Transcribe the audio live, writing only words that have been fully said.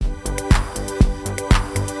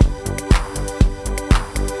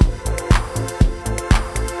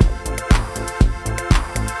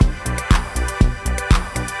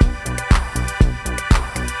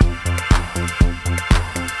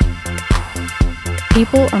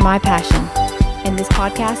People are my passion, and this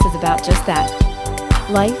podcast is about just that.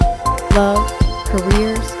 Life, love,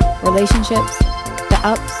 careers, relationships, the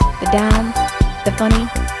ups, the downs, the funny,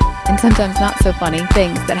 and sometimes not so funny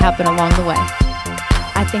things that happen along the way.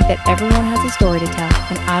 I think that everyone has a story to tell,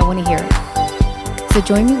 and I want to hear it. So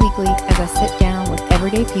join me weekly as I sit down with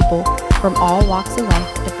everyday people from all walks of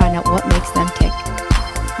life to find out what makes them tick.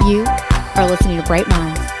 You are listening to Bright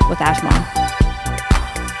Minds with Ashmon.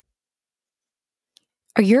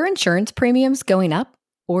 Are your insurance premiums going up,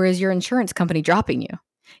 or is your insurance company dropping you?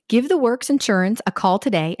 Give the Works Insurance a call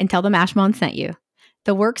today and tell them Ashmon sent you.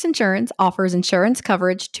 The Works Insurance offers insurance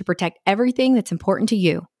coverage to protect everything that's important to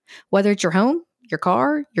you. Whether it's your home, your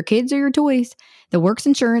car, your kids, or your toys, the Works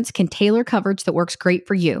Insurance can tailor coverage that works great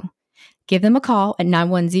for you. Give them a call at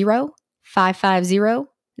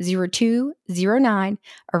 910-550-0209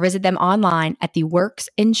 or visit them online at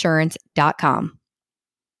theworksinsurance.com.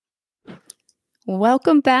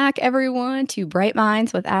 Welcome back, everyone, to Bright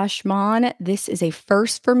Minds with Ashmon. This is a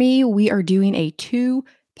first for me. We are doing a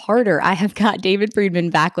two-parter. I have got David Friedman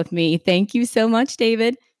back with me. Thank you so much,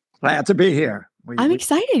 David. Glad to be here. I'm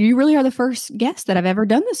excited. You really are the first guest that I've ever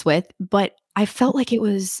done this with, but I felt like it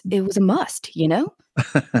was a must, you know?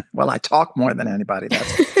 Well, I talk more than anybody.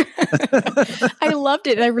 I loved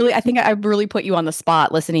it. And I think I really put you on the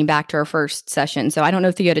spot listening back to our first session. So I don't know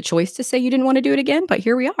if you had a choice to say you didn't want to do it again, but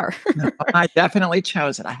here we are. No, I definitely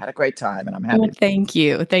chose it. I had a great time and I'm happy. Well, thank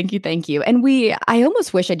you. And I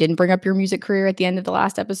almost wish I didn't bring up your music career at the end of the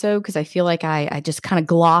last episode because I feel like I just kind of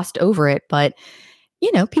glossed over it. But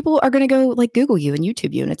you know, people are going to go like Google you and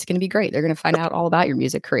YouTube you, and it's going to be great. They're going to find out all about your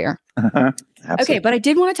music career. Okay, but I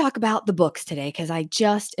did want to talk about the books today because I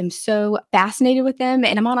just am so fascinated with them,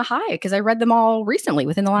 and I'm on a high because I read them all recently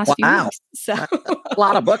within the last few weeks. So a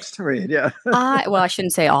lot of books to read. Yeah. I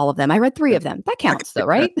shouldn't say all of them. I read 3 of them. That counts, though,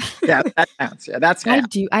 right? Yeah, that counts. Yeah, that's. I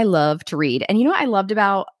do. I love to read, and you know what I loved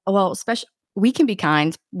about especially. We Can Be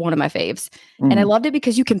Kind, one of my faves, and I loved it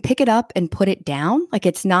because you can pick it up and put it down. Like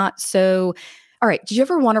it's not so. All right. Did you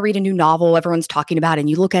ever want to read a new novel everyone's talking about and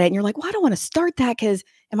you look at it and you're like, well, I don't want to start that because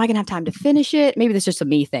am I going to have time to finish it? Maybe that's just a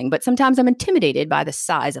me thing, but sometimes I'm intimidated by the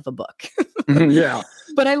size of a book. Yeah.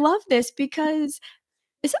 But I love this because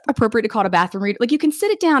is it appropriate to call it a bathroom read? Like you can sit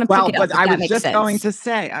it down and pick it up. But I was just going to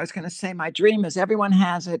say, my dream is everyone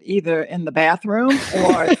has it either in the bathroom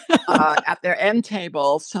or at their end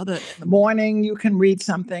table so that in the morning you can read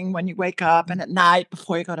something when you wake up and at night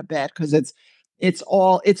before you go to bed because it's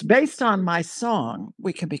based on my song,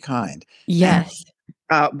 We Can Be Kind. Yes.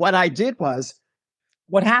 And, what happened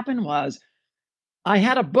was I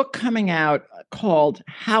had a book coming out called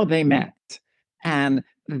How They Met. And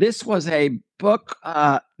this was a book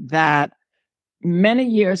that many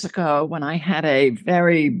years ago when I had a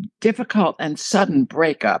very difficult and sudden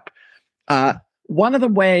breakup, one of the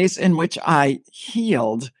ways in which I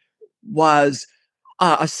healed was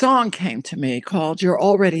a song came to me called You're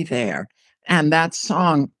Already There. And that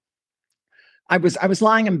song, I was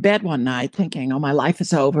lying in bed one night thinking, oh, my life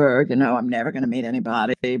is over. You know, I'm never going to meet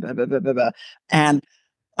anybody. Blah, blah, blah, blah, blah. And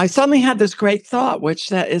I suddenly had this great thought,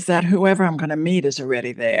 which is that whoever I'm going to meet is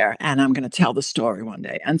already there. And I'm going to tell the story one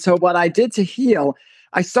day. And so what I did to heal,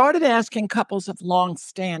 I started asking couples of long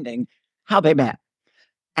standing how they met.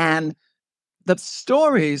 And the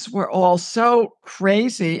stories were all so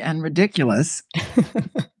crazy and ridiculous.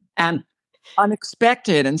 And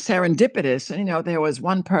unexpected and serendipitous. And, you know, there was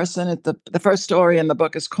one person the first story in the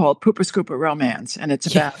book is called Pooper Scooper Romance. And it's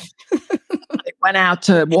about they went out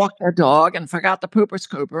to walk their dog and forgot the Pooper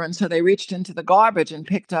Scooper. And so they reached into the garbage and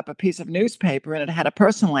picked up a piece of newspaper and it had a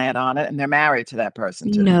personal ad on it. And they're married to that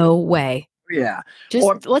person today. No way. Yeah.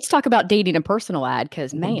 Let's talk about dating a personal ad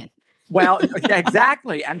because, man. Well,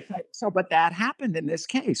 exactly. And but that happened in this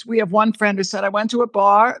case. We have one friend who said, I went to a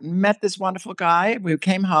bar, met this wonderful guy. We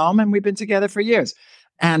came home and we've been together for years.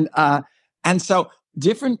 And so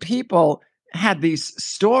different people had these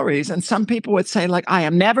stories. And some people would say, like, I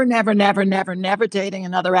am never, never, never, never, never dating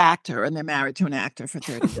another actor. And they're married to an actor for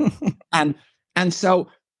 30 years. And so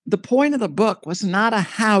the point of the book was not a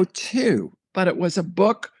how-to, but it was a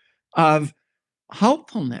book of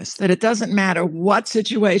hopefulness, that it doesn't matter what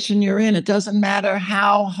situation you're in. It doesn't matter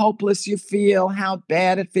how hopeless you feel, how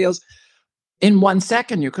bad it feels. In 1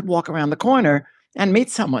 second, you could walk around the corner and meet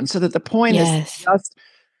someone. So that the point is just,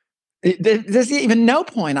 there's even no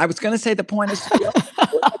point. I was going to say the point is, you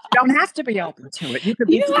don't have to be open to it. You could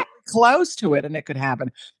be close to it and it could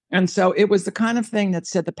happen. And so it was the kind of thing that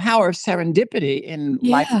said the power of serendipity in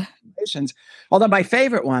life situations. Although my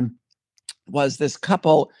favorite one was this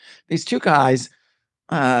couple, these two guys.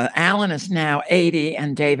 Alan is now 80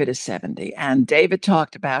 and David is 70. And David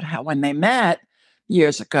talked about how when they met,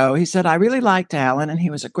 years ago. He said, I really liked Alan and he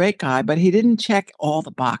was a great guy, but he didn't check all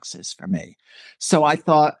the boxes for me. So I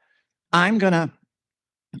thought, I'm going to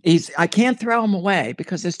I can't throw him away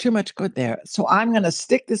because there's too much good there. So I'm going to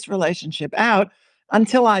stick this relationship out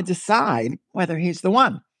until I decide whether he's the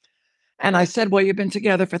one. And I said, well, you've been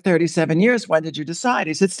together for 37 years. When did you decide?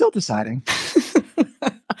 He said, still deciding.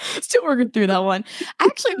 Still working through that one. I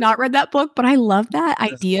actually have not read that book, but I love that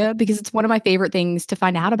idea because it's one of my favorite things to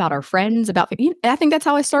find out about our friends. I think that's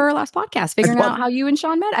how I started our last podcast, figuring out how you and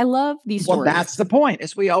Sean met. I love these stories. Well, that's the point,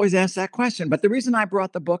 is we always ask that question. But the reason I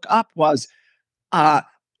brought the book up was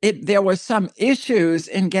there were some issues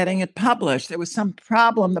in getting it published. There was some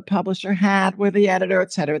problem the publisher had with the editor,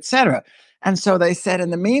 et cetera, et cetera. And so they said, in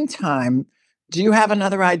the meantime, do you have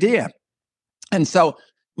another idea? And so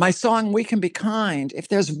my song, We Can Be Kind, if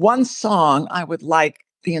there's one song I would like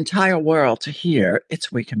the entire world to hear,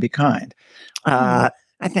 it's We Can Be Kind. I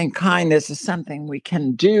think kindness is something we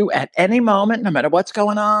can do at any moment, no matter what's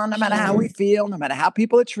going on, no matter how we feel, no matter how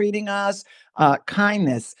people are treating us.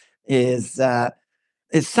 Kindness is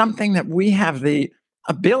something that we have the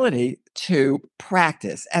ability to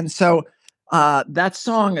practice. And so that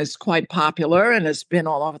song is quite popular and has been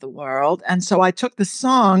all over the world. And so I took the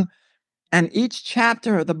song, and each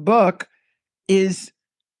chapter of the book is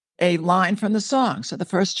a line from the song. So the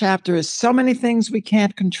first chapter is so many things we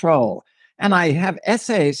can't control. And I have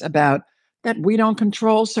essays about that we don't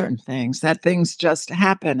control certain things, that things just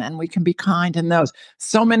happen and we can be kind in those.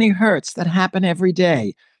 So many hurts that happen every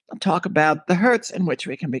day. I'll talk about the hurts in which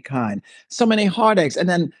we can be kind. So many heartaches. And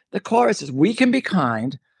then the chorus is, we can be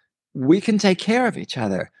kind. We can take care of each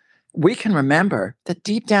other. We can remember that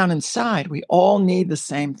deep down inside, we all need the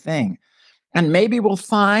same thing. And maybe we'll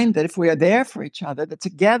find that if we are there for each other, that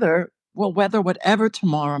together we'll weather whatever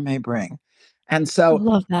tomorrow may bring. And so,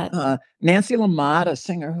 love that. Nancy Lamotte, a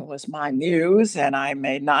singer who was my muse, and I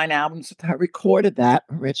made 9 albums with her, recorded that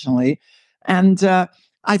originally. And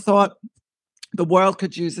I thought the world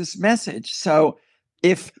could use this message. So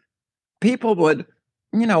if people would,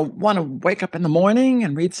 want to wake up in the morning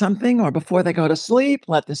and read something, or before they go to sleep,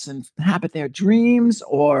 let this inhabit their dreams,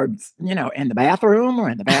 or, in the bathroom or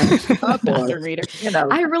in the bathroom reader.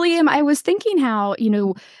 I really am. I was thinking how,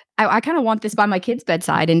 I kind of want this by my kids'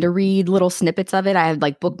 bedside and to read little snippets of it. I have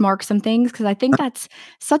like bookmarks some things because I think that's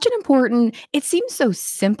such an important, it seems so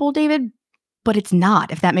simple, David, but it's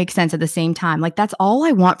not, if that makes sense at the same time. Like, that's all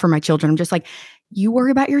I want for my children. I'm just like, you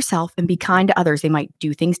worry about yourself and be kind to others. They might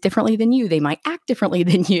do things differently than you. They might act differently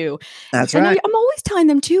than you. That's right. I'm always telling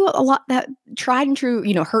them too, a lot that tried and true,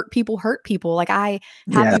 hurt people. Like, I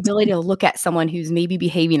have the ability to look at someone who's maybe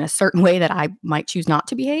behaving a certain way that I might choose not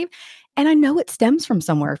to behave. And I know it stems from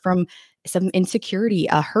somewhere, from some insecurity,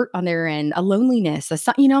 a hurt on their end, a loneliness,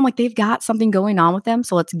 I'm like, they've got something going on with them.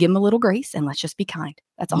 So let's give them a little grace and let's just be kind.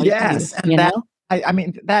 That's all you can do. And I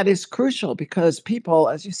mean, that is crucial because people,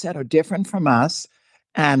 as you said, are different from us.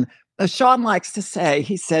 And as Sean likes to say,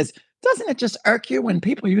 he says, doesn't it just irk you when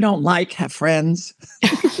people you don't like have friends?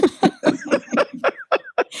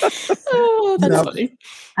 Oh, that's funny.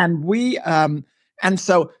 And and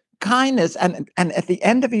so kindness, and at the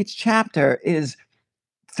end of each chapter is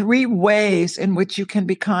 3 ways in which you can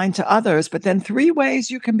be kind to others, but then 3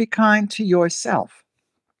 ways you can be kind to yourself.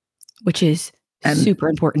 Which is super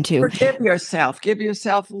important too. Forgive yourself. Give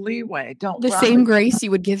yourself leeway. Don't the same grace you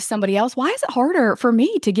would give somebody else. Why is it harder for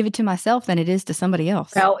me to give it to myself than it is to somebody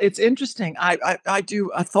else? Well, it's interesting. I do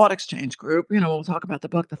a thought exchange group. We'll talk about the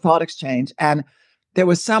book, The Thought Exchange. And there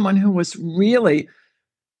was someone who was really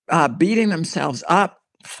beating themselves up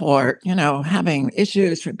for, having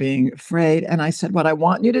issues, for being afraid. And I said, what I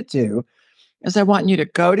want you to do is I want you to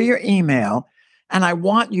go to your email and I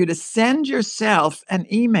want you to send yourself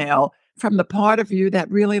an email from the part of you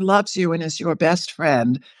that really loves you and is your best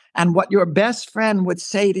friend, and what your best friend would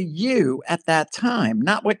say to you at that time,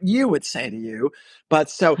 not what you would say to you.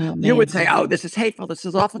 But you would say, oh, this is hateful, this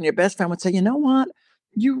is awful. And your best friend would say, you know what?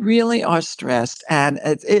 You really are stressed and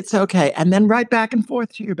it's okay. And then write back and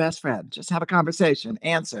forth to your best friend. Just have a conversation,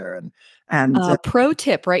 answer. And pro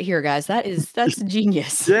tip right here, guys. That's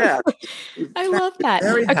genius. Yeah. I love that.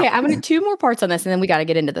 Okay, I'm going to 2 more parts on this and then we got to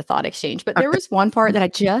get into the thought exchange. But there was one part that I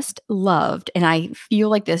just loved and I feel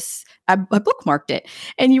like I bookmarked it.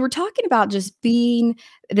 And you were talking about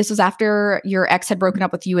this was after your ex had broken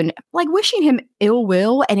up with you and like wishing him ill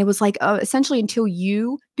will. And it was like essentially until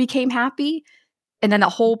you became happy. And then the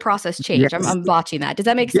whole process changed. Yes. I'm botching that. Does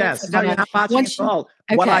that make sense? Yes. No, you're not botching at all.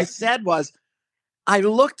 Okay. What I said was, I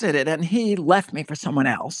looked at it and he left me for someone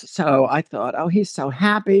else. So I thought, oh, he's so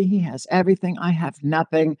happy. He has everything. I have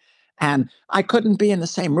nothing. And I couldn't be in the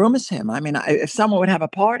same room as him. I mean, if someone would have a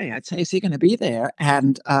party, I'd say, "Is he going to be there?"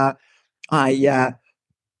 And I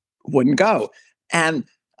wouldn't go. And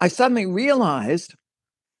I suddenly realized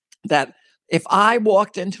that if I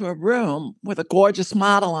walked into a room with a gorgeous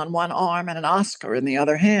model on one arm and an Oscar in the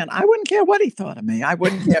other hand, I wouldn't care what he thought of me. I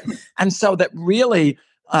wouldn't care. And so that really,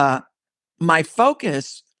 my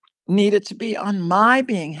focus needed to be on my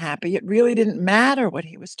being happy. It really didn't matter what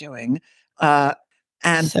he was doing. Uh,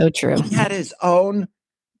 and So true. he had his own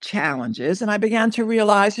challenges. And I began to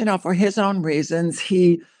realize, for his own reasons,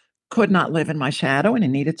 he could not live in my shadow and he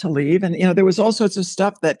needed to leave. And, there was all sorts of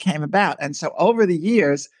stuff that came about. And so over the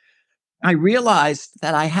years, I realized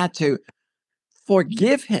that I had to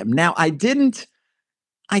forgive him. Now, I didn't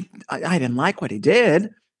like what he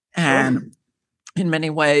did. And in many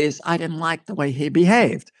ways, I didn't like the way he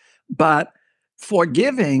behaved. But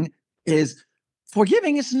forgiving is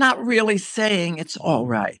forgiving is not really saying it's all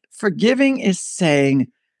right. Forgiving is saying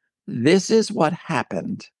this is what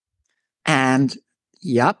happened. And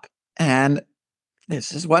yep, and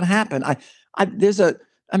this is what happened. There's a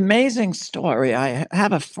amazing story. I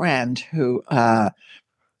have a friend who a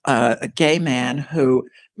gay man who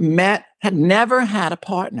had never had a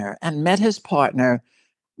partner and met his partner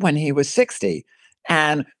when he was 60.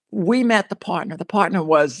 And we met the partner. The partner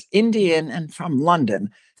was Indian and from London.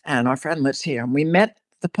 And our friend lives here. And we met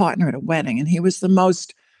the partner at a wedding. And he was the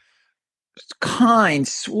most kind,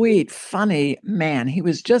 sweet, funny man. He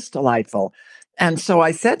was just delightful. And so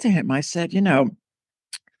I said to him, I said,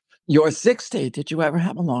 you're 60. Did you ever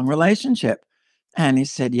have a long relationship? And he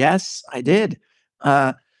said, yes, I did.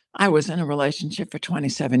 I was in a relationship for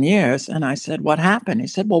 27 years. And I said, what happened? He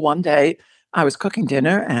said, well, one day I was cooking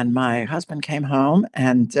dinner and my husband came home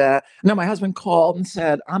and no, my husband called and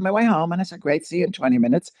said, on my way home. And I said, great, see you in 20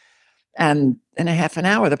 minutes. And in a half an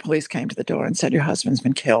hour, the police came to the door and said, your husband's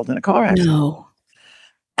been killed in a car accident. No.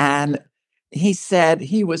 And he said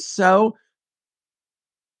he was so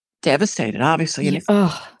devastated, obviously, and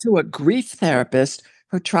to a grief therapist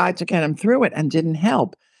who tried to get him through it and didn't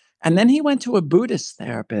help. And then he went to a Buddhist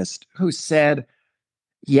therapist who said,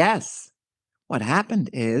 yes, what happened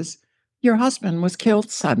is your husband was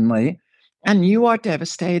killed suddenly and you are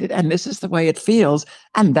devastated and this is the way it feels.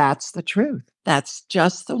 And that's the truth. That's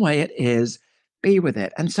just the way it is. Be with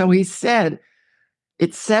it. And so he said,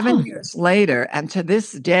 it's 7 years later. And to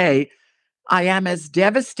this day, I am as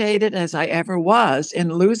devastated as I ever was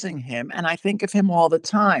in losing him. And I think of him all the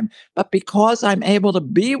time. But because I'm able to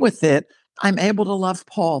be with it, I'm able to love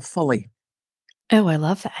Paul fully. Oh, I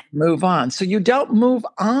love that. Move on. So you don't move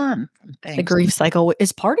on from things. The grief cycle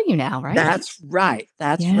is part of you now, right? That's right.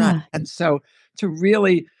 That's right. And so to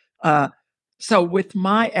really, so with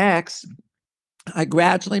my ex, I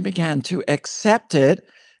gradually began to accept it.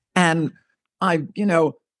 And I,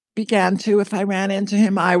 began to, if I ran into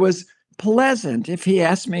him, I was pleasant. If he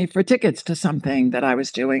asked me for tickets to something that I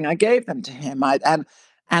was doing, I gave them to him.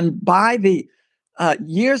 And by the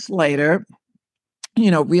years later,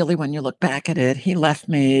 really, when you look back at it, he left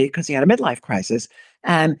me because he had a midlife crisis.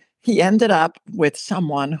 And he ended up with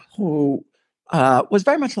someone who was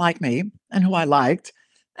very much like me and who I liked.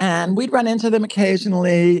 And we'd run into them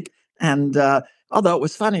occasionally. And although it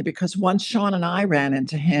was funny because once Sean and I ran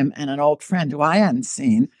into him and an old friend who I hadn't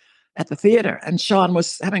seen at the theater. And Sean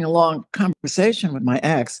was having a long conversation with my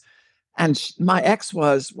ex. And my ex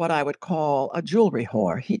was what I would call a jewelry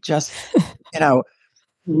whore. He just,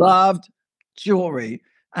 loved jewelry.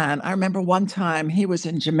 And I remember one time he was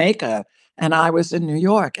in Jamaica and I was in New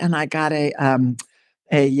York and I got a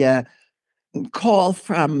call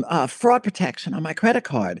from fraud protection on my credit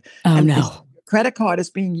card. Oh, and no. Credit card is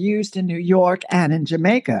being used in New York and in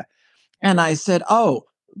Jamaica. And I said, oh,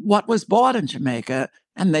 what was bought in Jamaica?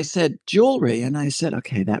 And they said, jewelry. And I said,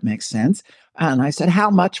 okay, that makes sense. And I said, how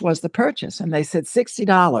much was the purchase? And they said,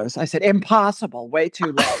 $60. I said, impossible, way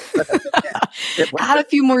too low. Add a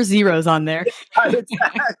few more zeros on there.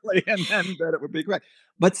 Exactly. And then it would be great.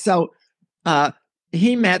 But so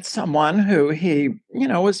he met someone who he,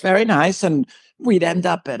 was very nice. And we'd end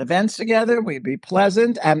up at events together. We'd be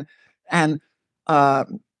pleasant. And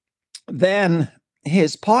then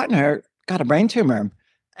his partner got a brain tumor.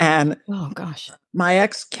 And oh gosh, my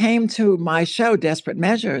ex came to my show, Desperate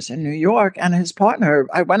Measures, in New York, and his partner.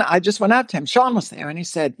 I just went up to him. Sean was there, and he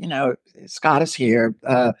said, Scott is here.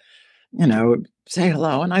 Say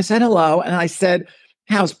hello. And I said hello, and I said,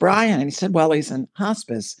 how's Brian? And he said, well, he's in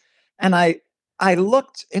hospice. And I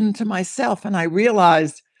looked into myself, and I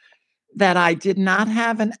realized that I did not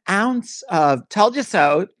have an ounce of told you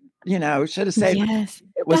so should have saved. Yes.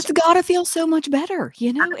 It was That's gotta feel so much better,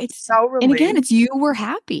 It's so and again, relieved. it's you were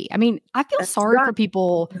happy. I mean, I feel It's sorry done. for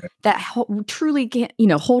people that truly can't,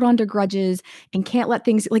 hold on to grudges and can't let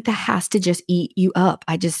things like that has to just eat you up.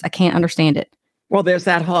 I can't understand it. Well, there's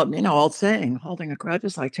that whole, old saying, holding a grudge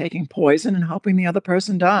is like taking poison and hoping the other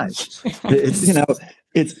person dies. It's, Yes.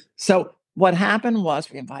 it's so what happened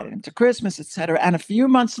was we invited him to Christmas, et cetera. And a few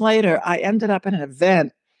months later, I ended up at an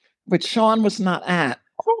event which Sean was not at,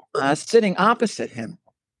 sitting opposite him.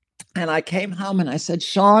 And I came home and I said,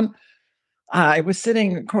 Sean, I was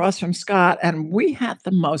sitting across from Scott, and we had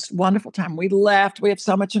the most wonderful time. We laughed. We have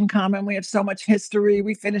so much in common. We have so much history.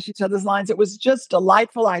 We finished each other's lines. It was just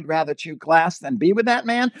delightful. I'd rather chew glass than be with that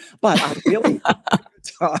man, but I really had a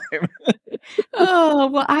good time. Oh,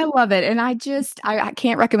 well, I love it, and I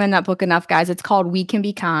can't recommend that book enough, guys. It's called We Can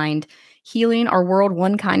Be Kind: Healing Our World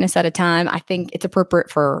One Kindness at a Time. I think it's appropriate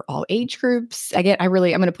for all age groups. I'm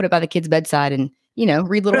gonna put it by the kid's bedside and,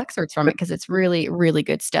 read little excerpts from it because it's really, really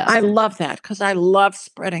good I stuff. love that because I love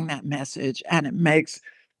spreading that message, and it makes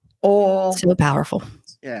all, So powerful.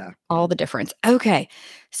 yeah. All the difference. Okay.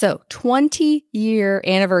 So 20-year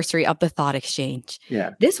anniversary of the Thought Exchange.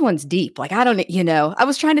 Yeah. This one's deep. Like, I don't, I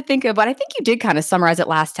was trying to think of, but I think you did kind of summarize it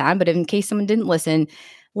last time. But in case someone didn't listen,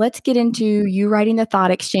 let's get into you writing the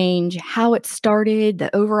Thought Exchange, how it started,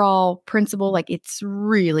 the overall principle. Like, it's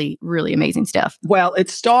really, really amazing stuff. Well, it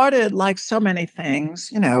started like so many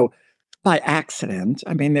things, by accident.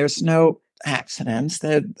 I mean, there's no accidents.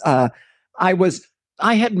 That I was,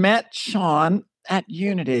 I had met Sean at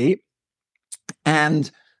Unity, and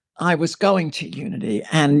I was going to Unity,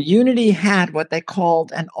 and Unity had what they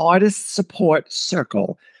called an artist support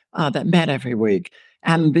circle that met every week.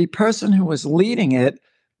 And the person who was leading it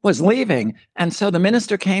was leaving. And so the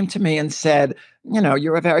minister came to me and said,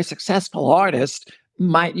 you're a very successful artist.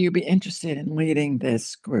 Might you be interested in leading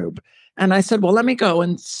this group? And I said, well, let me go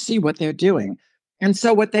and see what they're doing. And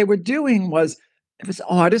so what they were doing was, it was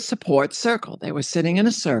artist support circle. They were sitting in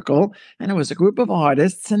a circle, and it was a group of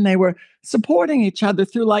artists, and they were supporting each other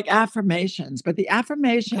through like affirmations. But the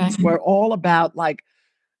affirmations Okay. were all about like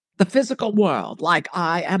the physical world. Like,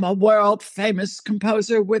 I am a world famous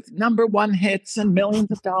composer with number one hits and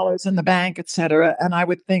millions of dollars in the bank, et cetera. And I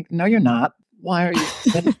would think, no, you're not. Why are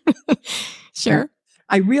you? Sure.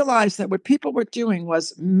 I realized that what people were doing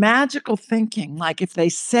was magical thinking. Like, if they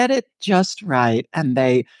said it just right and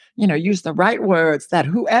they, use the right words, that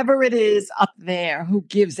whoever it is up there who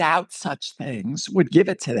gives out such things would give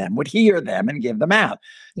it to them, would hear them and give them out.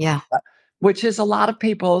 Yeah. Which is a lot of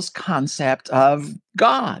people's concept of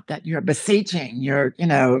God, that you're beseeching,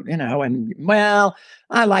 and well,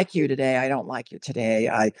 I like you today. I don't like you today.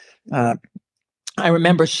 I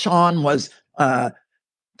remember Sean was,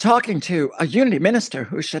 talking to a Unity minister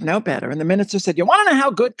who should know better. And the minister said, you want to know how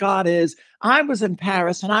good God is? I was in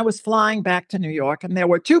Paris and I was flying back to New York, and there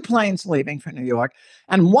were two planes leaving for New York.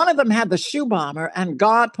 And one of them had the shoe bomber, and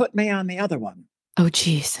God put me on the other one. Oh,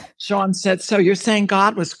 geez. Sean said, so you're saying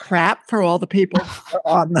God was crap for all the people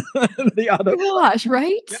on the other Gosh,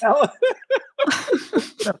 right?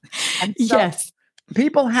 And so Yes.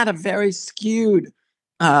 people had a very skewed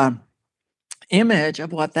image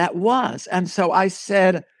of what that was. And so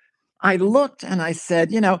I looked and I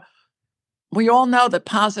said, we all know that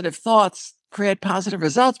positive thoughts create positive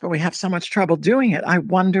results, but we have so much trouble doing it. I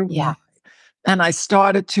wonder why. Yeah. And I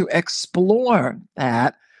started to explore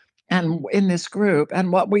that, and in this group.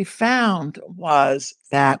 And what we found was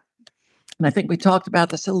that, and I think we talked about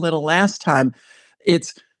this a little last time,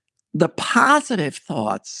 it's the positive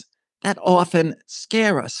thoughts that often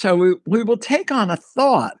scare us. So we will take on a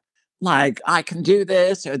thought like, I can do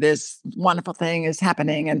this, or this wonderful thing is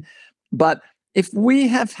happening. But if we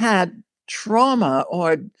have had trauma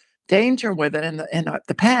or danger with it in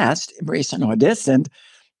the past, recent or distant,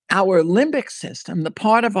 our limbic system, the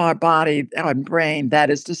part of our body and brain that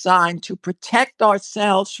is designed to protect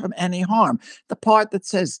ourselves from any harm, the part that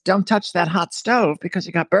says, don't touch that hot stove because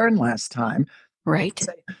you got burned last time. Right.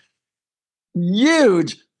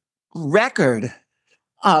 Huge record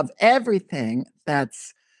of everything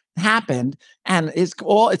that's happened, and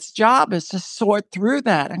its job is to sort through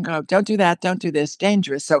that and go, don't do that, don't do this,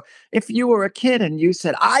 dangerous. So if you were a kid and you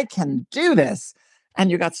said, I can do this,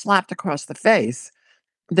 and you got slapped across the face,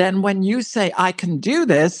 then when you say, I can do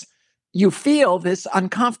this, you feel this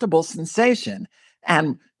uncomfortable sensation.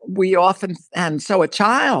 And so a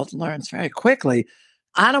child learns very quickly,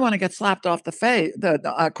 I don't want to get slapped off the face,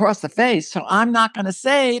 across the face. So I'm not going to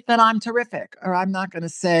say that I'm terrific, or I'm not going to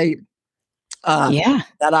say Yeah.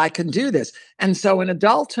 that I can do this. And so in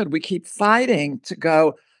adulthood, we keep fighting to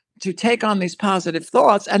go, to take on these positive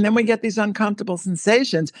thoughts, and then we get these uncomfortable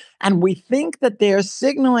sensations, and we think that they're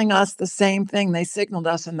signaling us the same thing they signaled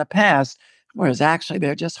us in the past, whereas actually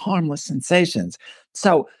they're just harmless sensations.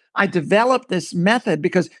 So I developed this method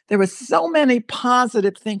because there were so many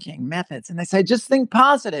positive thinking methods, and they say, just think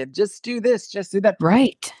positive, just do this, just do that.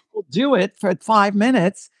 Right. We'll do it for 5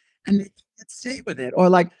 minutes and they can't stay with it. Or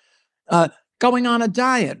like uh, going on a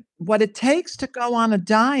diet. What it takes to go on a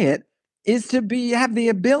diet is to have the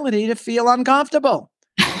ability to feel uncomfortable.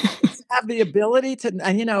 It's have the ability to,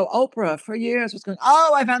 and Oprah for years was going,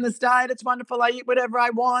 "Oh, I found this diet. It's wonderful. I eat whatever I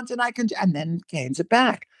want, and I can," and then gains it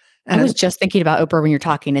back. I And was just thinking about Oprah when you're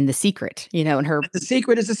talking in The Secret, and her. the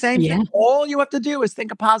secret is the same Yeah. thing. All you have to do is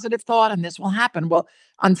think a positive thought, and this will happen. Well,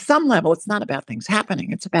 on some level, it's not about things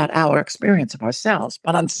happening; it's about our experience of ourselves.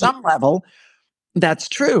 But on y- some level, that's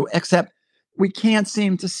true, except we can't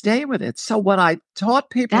seem to stay with it. So what I taught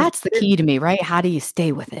people to That's the do, key to me, right? How do you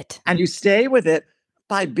stay with it? and you stay with it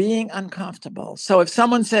by being uncomfortable. So if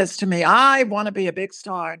someone says to me, I want to be a big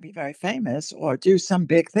star and be very famous or do some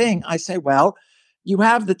big thing, I say, well, you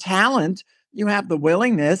have the talent, you have the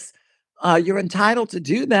willingness, you're entitled to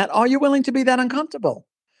do that. Are you willing to be that uncomfortable?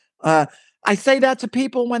 Uh, I say that to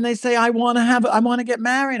people when they say, I want to get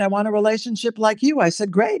married. I want a relationship like you. I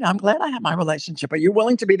said, great. I'm glad I have my relationship. Are you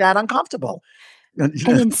willing to be that uncomfortable? And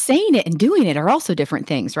then saying it and doing it are also different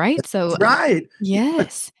things, right? So, Right. But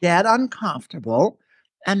yes. get uncomfortable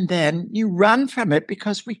and then you run from it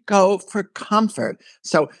because we go for comfort.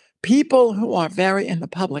 So people who are very in the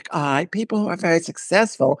public eye, people who are very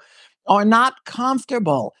successful are not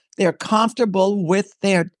comfortable. They're comfortable with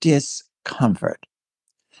their discomfort.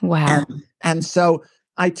 And Wow. and so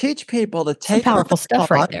I teach people to Some take on powerful a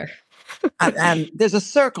stuff right thought, there. and there's a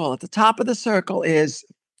circle. At the top of the circle is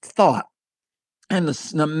thought. And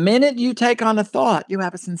the minute you take on a thought, you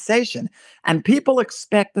have a sensation. And people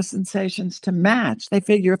expect the sensations to match. They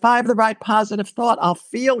figure if I have the right positive thought, I'll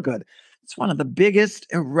feel good. It's one of the biggest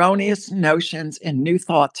erroneous notions in New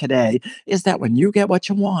Thought today is that when you get what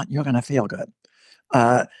you want, you're going to feel good.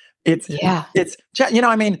 Uh, it's, Yeah.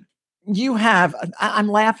 I mean, I'm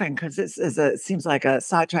laughing because this it seems like a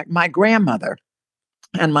sidetrack. My grandmother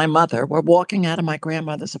and my mother were walking out of my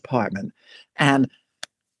grandmother's apartment, and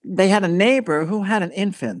they had a neighbor who had an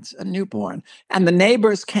infant, a newborn, and the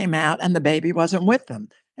neighbors came out and the baby wasn't with them.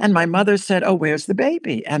 And my mother said, "Oh, where's the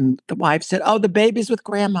baby?" And the wife said, "Oh, the baby's with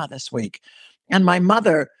grandma this week." And my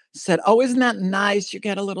mother said, "Oh, isn't that nice? You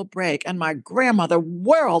get a little break." And my grandmother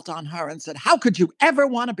whirled on her and said, "How could you ever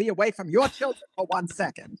want to be away from your children for 1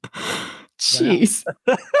 second?" Well, Jeez.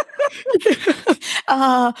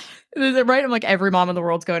 uh, right? I'm like, every mom in the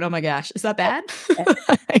world's going, oh my gosh, is that bad?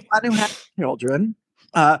 anyone who has children.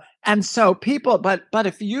 And so people, but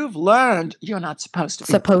if you've learned you're not supposed to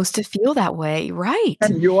feel, Supposed to feel that way, right?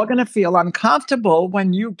 and you're going to feel uncomfortable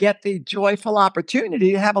when you get the joyful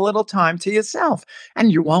opportunity to have a little time to yourself,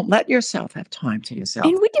 and you won't let yourself have time to And yourself.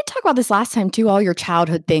 we did talk about this last time too, all your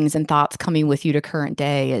childhood things and thoughts coming with you to current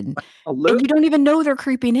day, and you don't even know they're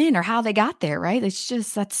creeping in or how they got there, right? It's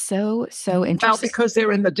just that's so Well, interesting. because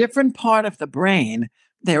they're in the different part of the brain.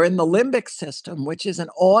 They're in the limbic system, which is an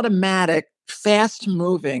automatic, fast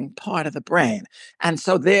moving part of the brain. And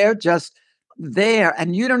so they're just there,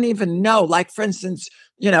 and you don't even know. Like, for instance,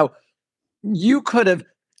 you could have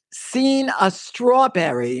seen a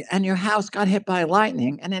strawberry and your house got hit by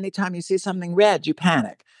lightning. And anytime you see something red, you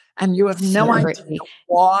panic. And you have So no idea crazy.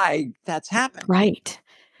 why that's happened. Right.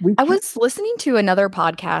 We I can was listening to another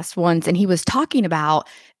podcast once, and he was talking about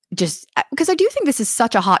just because I do think this is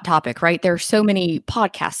such a hot topic, right? There are so many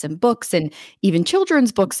podcasts and books and even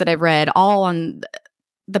children's books that I've read all on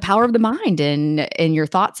the power of the mind and your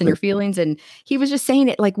thoughts and your feelings. And he was just saying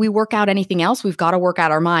it like we work out anything else, we've got to work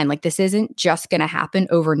out our mind. Like this isn't just going to happen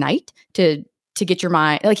overnight to get your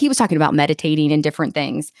mind. Like he was talking about meditating and different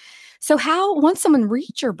things. So how once someone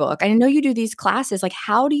reads your book, I know you do these classes, like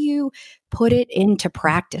how do you put it into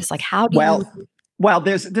practice? Like how do you well,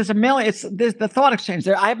 there's a million. There's the Thought Exchange.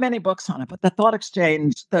 I have many books on it, but the Thought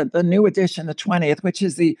Exchange, the new edition, the 20th, which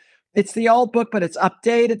is it's the old book, but it's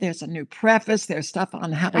updated. There's a new preface. There's stuff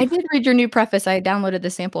on how I to. did read your new preface. I downloaded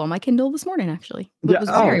the sample on my Kindle this morning, actually. It Yeah. was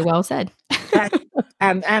Oh, very well said.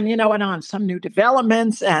 and and on some new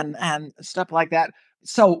developments and stuff like that.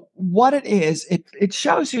 So what it is, it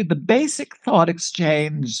shows you the basic thought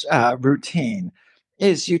exchange routine.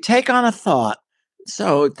 Is you take on a thought.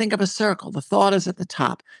 So think of a circle. The thought is at the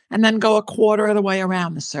top, and then go a quarter of the way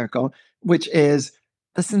around the circle, which is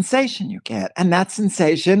the sensation you get, and that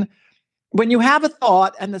sensation. When you have a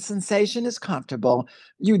thought and the sensation is comfortable,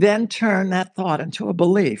 you then turn that thought into a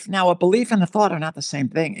belief. Now, a belief and a thought are not the same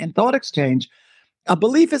thing. In thought exchange, A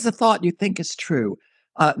belief is a thought you think is true.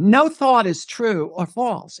 No thought is true or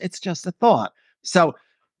false. It's just a thought. So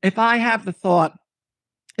if I have the thought,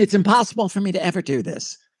 it's impossible for me to ever do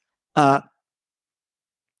this. Uh,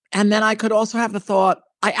 and then I could also have the thought,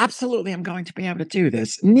 I absolutely am going to be able to do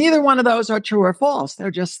this. Neither one of those are true or false.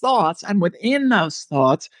 They're just thoughts. And within those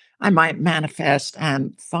thoughts, I might manifest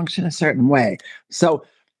and function a certain way. So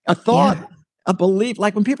a thought, Yeah. a belief,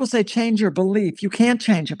 like when people say change your belief, you can't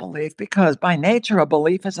change a belief because by nature, a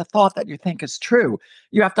belief is a thought that you think is true.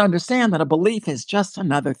 You have to understand that a belief is just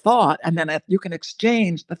another thought. And then you can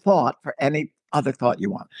exchange the thought for any other thought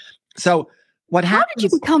you want. So what How did you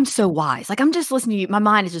happens, become so wise? Like, I'm just listening to you. My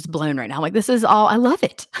mind is just blown right now. Like, this is all, I love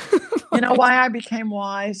it. you know, Like, why I became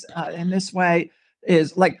wise in this way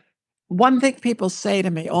is like one thing people say to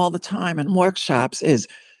me all the time in workshops is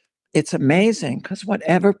it's amazing because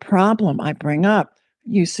whatever problem I bring up,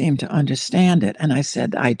 you seem to understand it. And I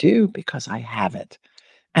said, I do because I have it.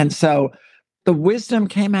 And so the wisdom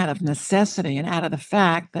came out of necessity and out of the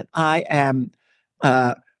fact that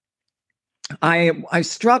uh, I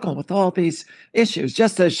struggle with all these issues.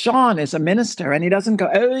 Just as Sean is a minister and he doesn't go,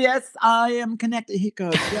 oh yes, I am connected. He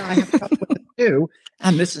goes, yeah, I have trouble with it too.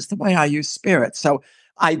 And this is the way I use spirit. So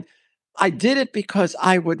I I did it because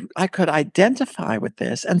I could identify with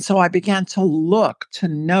this. And so I began to look, to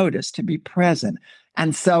notice, to be present.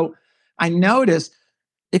 And so I noticed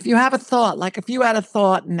if you have a thought, like if you had a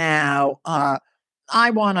thought now, I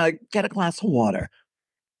want to get a glass of water,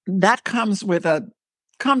 that comes with a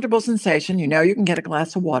comfortable sensation. You know, you can get a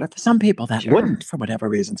glass of water. For some people, that sure. wouldn't for whatever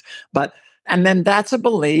reasons. But, and then that's a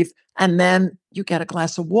belief. And then you get a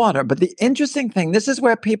glass of water. But the interesting thing, this is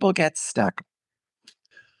where people get stuck.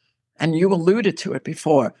 And you alluded to it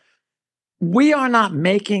before. We are not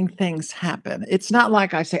making things happen. It's not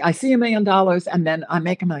like I say, I see $1 million and then I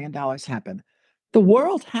make $1 million happen. The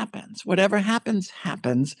world happens. Whatever happens,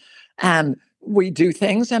 happens. And we do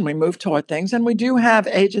things and we move toward things. And we do have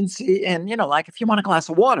agency in, you know, like if you want a glass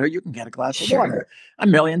of water, you can get a glass of Sure. water. $1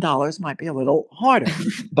 million might be a little harder,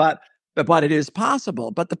 but it is possible.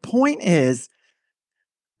 But the point is,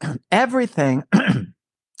 everything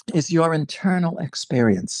is your internal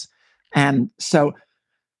experience. And so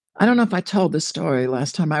I don't know if I told this story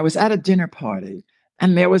last time. I was at a dinner party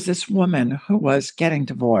and there was this woman who was getting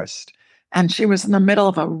divorced. And she was in the middle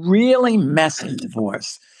of a really messy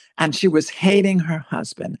divorce. And she was hating her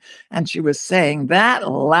husband. And she was saying, that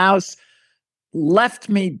louse left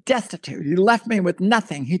me destitute. He left me with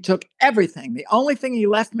nothing. He took everything. The only thing he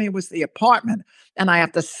left me was the apartment, and I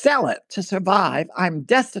have to sell it to survive. I'm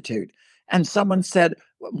destitute. And someone said,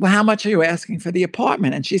 well, how much are you asking for the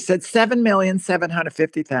apartment? And she said,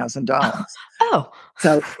 $7,750,000. Oh.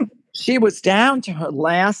 So she was down to her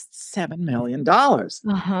last $7 million,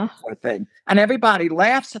 Uh-huh. poor thing. And everybody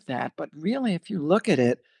laughs at that. But really, if you look at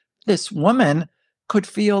it, this woman could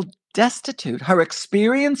feel destitute. Her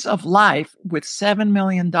experience of life with $7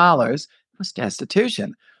 million was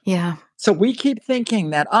destitution. Yeah. So we keep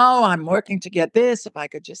thinking that, oh, I'm working to get this. If I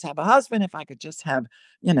could just have a husband, if I could just have,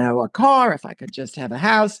 you know, a car, if I could just have a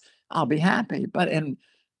house, I'll be happy. But in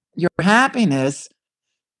your happiness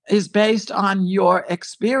is based on your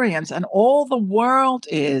experience, and all the world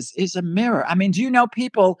is a mirror. I mean, do you know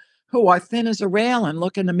people who are thin as a rail and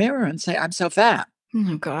look in the mirror and say, I'm so fat?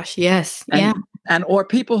 Oh gosh. Yes. Yeah. And or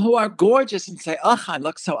people who are gorgeous and say, "Ugh, I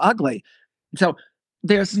look so ugly." So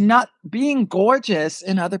there's not being gorgeous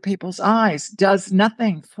in other people's eyes does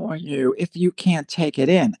nothing for you if you can't take it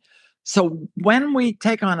in. So when we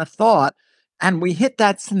take on a thought and we hit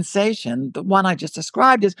that sensation, the one I just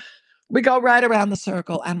described is we go right around the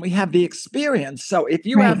circle and we have the experience. So if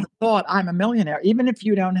you have Right. the thought, I'm a millionaire, even if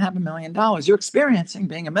you don't have $1 million, you're experiencing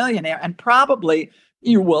being a millionaire. And probably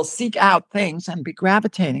you will seek out things and be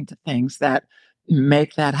gravitating to things that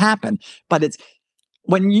make that happen. But it's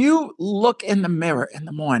when you look in the mirror in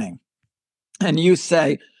the morning and you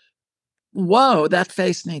say, whoa, that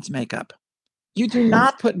face needs makeup. You do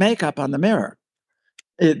not put makeup on the mirror.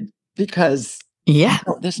 Because Yeah.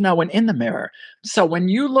 there's no one in the mirror. So when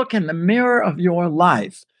you look in the mirror of your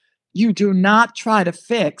life, you do not try to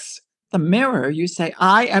fix the mirror. You say,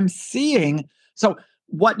 I am seeing. So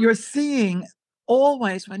what you're seeing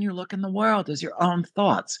always when you look in the world is your own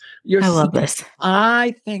thoughts. You're I love saying, this.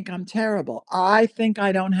 I think I'm terrible. I think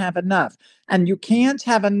I don't have enough. And you can't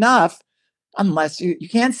have enough unless you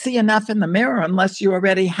can't see enough in the mirror unless you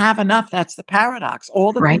already have enough. That's the paradox.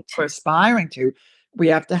 All the things Right. we're aspiring to, we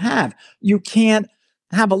have to have. You can't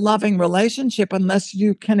have a loving relationship unless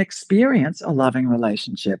you can experience a loving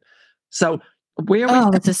relationship. So where we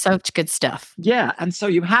Oh, this is such good stuff. yeah, and so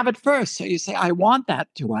you have it first. So you say, I want that.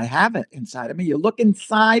 Do I have it inside of me? You look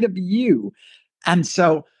inside of you And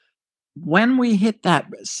so when we hit that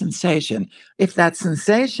sensation, if that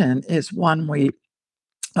sensation is one we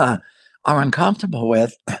uh, are uncomfortable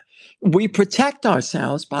with, we protect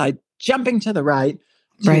ourselves by jumping to the right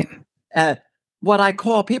to Right. uh, what I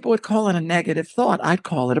call, people would call it a negative thought. I'd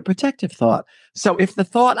call it a protective thought. So if the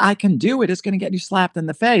thought I can do it is going to get you slapped in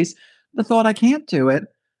the face, the thought I can't do it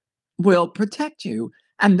will protect you.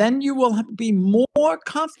 And then you will be more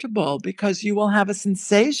comfortable because you will have a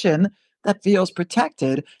sensation that feels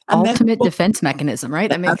protected. And then Ultimate defense mechanism, right?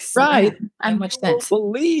 That that's makes, right. so And much you will sense.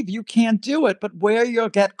 believe you can't do it. But where you'll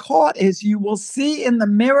get caught is you will see in the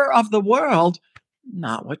mirror of the world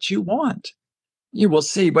not what you want. You will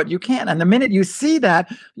see what you can. And the minute you see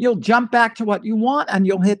that, you'll jump back to what you want and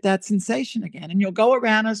you'll hit that sensation again. And you'll go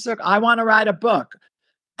around in a circle. I want to write a book.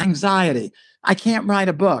 Anxiety. I can't write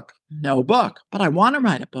a book. No book. But I want to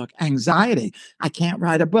write a book. Anxiety. I can't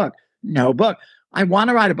write a book. No book. I want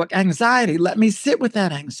to write a book. Anxiety. Let me sit with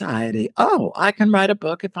that anxiety. Oh, I can write a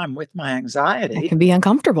book if I'm with my I anxiety. can be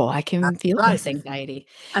uncomfortable. I can feel Right. this anxiety.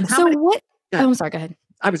 And how So many? what? Oh, I'm sorry. Go ahead.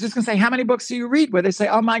 I was just going to say, how many books do you read where they say,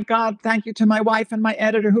 oh my God, thank you to my wife and my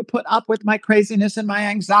editor who put up with my craziness and my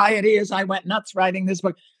anxiety as I went nuts writing this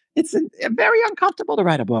book? It's very uncomfortable to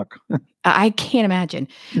write a book. I can't imagine.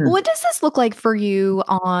 Mm. What does this look like for you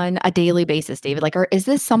on a daily basis, David? Like, or is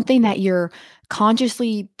this something that you're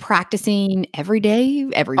consciously practicing every day,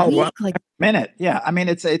 every Oh, well, week? Like, minute. Yeah. I mean,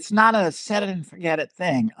 it's not a set it and forget it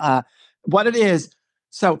thing. What it is,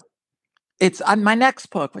 so it's on my next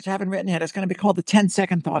book, which I haven't written yet. It's going to be called The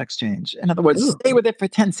 10-Second Thought Exchange. In other words, ooh, stay with it for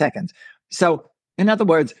 10 seconds. So, in other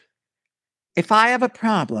words, if I have a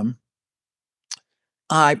problem,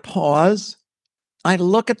 I pause, I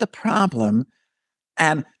look at the problem,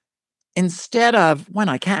 and instead of when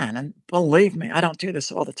I can, and believe me, I don't do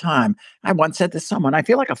this all the time. I once said to someone, I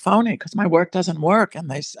feel like a phony because my work doesn't work. And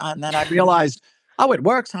then I realized, oh, it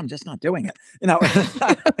works. I'm just not doing it.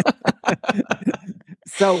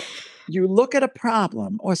 So you look at a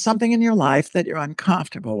problem or something in your life that you're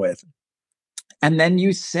uncomfortable with, and then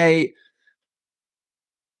you say,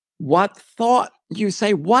 what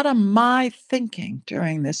am I thinking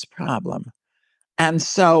during this problem? And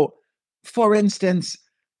so, for instance,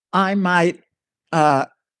 I might, uh,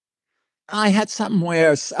 I had something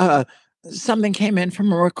where something came in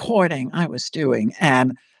from a recording I was doing,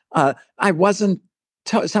 and I wasn't.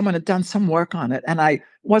 Someone had done some work on it, and I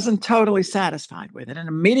wasn't totally satisfied with it. And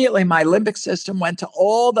immediately, my limbic system went to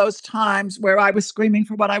all those times where I was screaming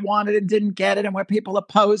for what I wanted and didn't get it, and where people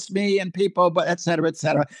opposed me, and people, but et cetera, et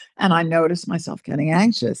cetera. And I noticed myself getting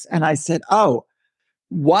anxious, and I said, "Oh,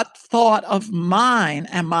 what thought of mine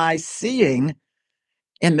am I seeing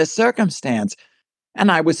in this circumstance?" And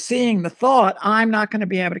I was seeing the thought, I'm not going to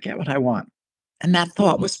be able to get what I want. And that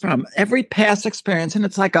thought was from every past experience. And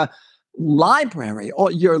it's like a library, or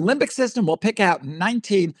your limbic system will pick out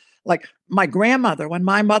 19. Like my grandmother, when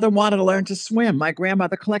my mother wanted to learn to swim, my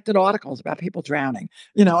grandmother collected articles about people drowning.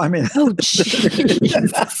 I mean, oh,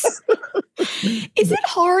 Jesus. Is it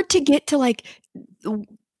hard to get to like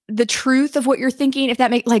the truth of what you're thinking? If that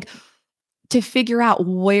makes like, to figure out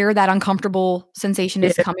where that uncomfortable sensation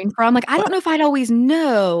is it, coming from? Like, I don't know if I'd always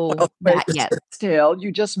know way that to yet. sit still,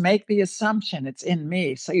 you just make the assumption it's in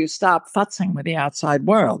me. So you stop futzing with the outside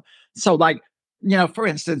world. So, like, for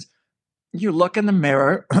instance, you look in the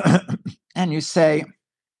mirror and you say,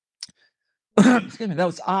 excuse me,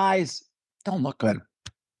 those eyes don't look good.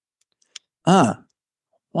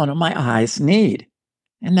 What do my eyes need?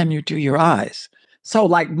 And then you do your eyes. So,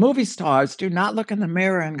 like movie stars do not look in the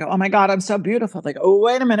mirror and go, oh my God, I'm so beautiful. They go, oh,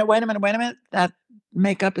 wait a minute, wait a minute, wait a minute. That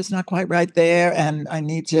makeup is not quite right there. And I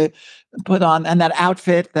need to put on, and that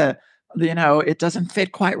outfit, it doesn't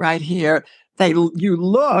fit quite right here. You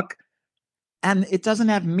look and it doesn't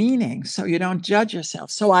have meaning. So you don't judge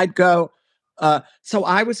yourself. So so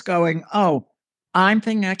I was going, oh, I'm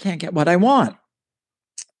thinking I can't get what I want.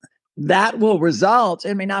 That will result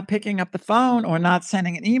in me not picking up the phone or not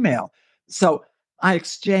sending an email. So I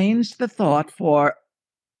exchanged the thought for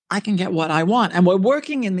I can get what I want. And we're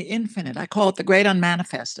working in the infinite. I call it the great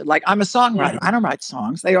unmanifested. Like I'm a songwriter. I don't write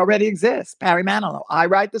songs. They already exist. Barry Manilow. I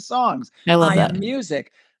write the songs. I love I that. am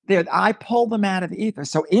music. I pull them out of the ether.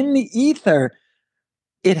 So in the ether,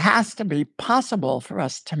 it has to be possible for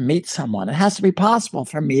us to meet someone. It has to be possible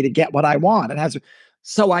for me to get what I want.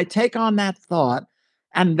 So I take on that thought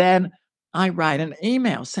and then I write an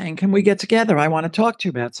email saying, can we get together? I want to talk to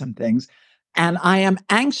you about some things. And I am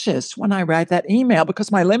anxious when I write that email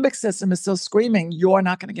because my limbic system is still screaming, you're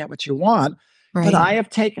not going to get what you want. But Right. I have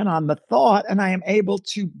taken on the thought and I am able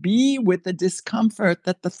to be with the discomfort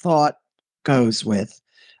that the thought goes with.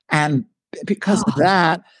 And because of Oh,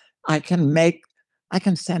 that, I can make I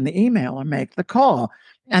can send the email or make the call.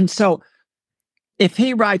 And so if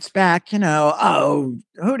he writes back, oh,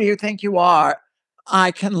 who do you think you are?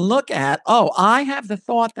 I can look at, oh, I have the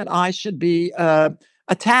thought that I should be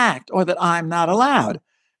attacked or that I'm not allowed.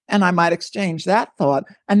 And I might exchange that thought.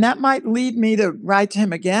 And that might lead me to write to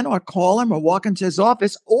him again or call him or walk into his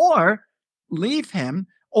office or leave him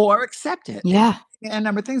or accept it. Yeah. And a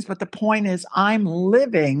number of things. But the point is, I'm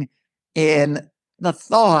living in the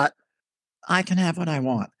thought I can have what I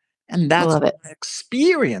want. And I that's love it.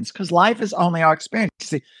 experience, because life is only our experience.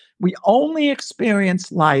 See, we only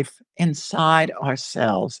experience life inside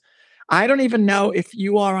ourselves. I don't even know if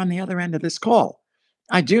you are on the other end of this call.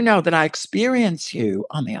 I do know that I experience you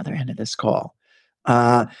on the other end of this call.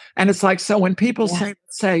 And it's like, so when people Yeah.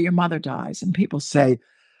 say your mother dies, and people say,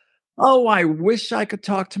 oh, I wish I could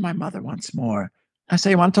talk to my mother once more. I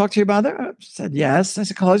say, you want to talk to your mother? She said, yes. I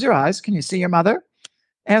said, close your eyes. Can you see your mother?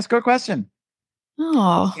 Ask her a question.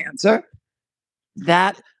 Oh, Answer.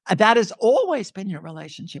 That has always been your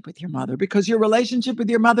relationship with your mother, because your relationship with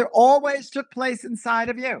your mother always took place inside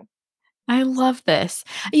of you. I love this.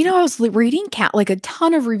 I was reading like a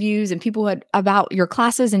ton of reviews and people had about your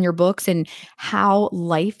classes and your books and how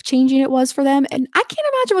life changing it was for them. And I can't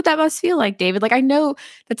imagine what that must feel like, David. Like, I know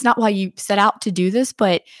that's not why you set out to do this,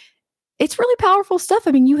 but it's really powerful stuff.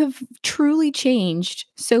 I mean, you have truly changed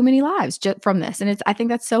so many lives just from this. And I think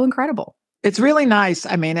that's so incredible. It's really nice.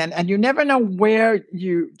 I mean, and you never know where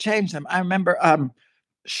you change them. I remember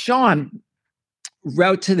Sean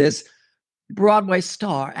wrote to this Broadway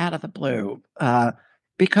star out of the blue,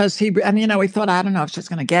 because he thought, I don't know if she's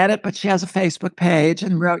going to get it, but she has a Facebook page,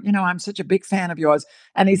 and wrote, I'm such a big fan of yours.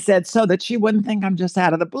 And he said, so that she wouldn't think I'm just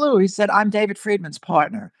out of the blue, he said, I'm David Friedman's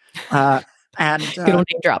partner. And Good old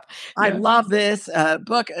name drop. I Yeah. love this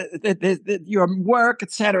book, your work,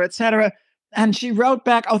 et cetera, et cetera. And she wrote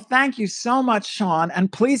back, oh, thank you so much, Sean.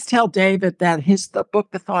 And please tell David that the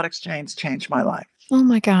book, The Thought Exchange, changed my life. Oh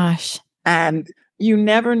my gosh. And you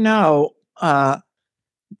never know,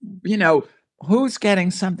 who's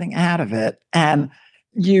getting something out of it. And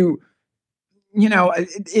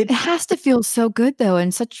It has to feel so good though,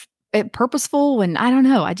 and such purposeful, and I don't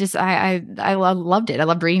know. I loved it. I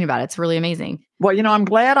loved reading about it. It's really amazing. well, I'm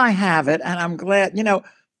glad I have it. And I'm glad,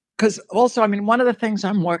 because also, I mean, one of the things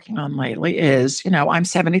I'm working on lately is, I'm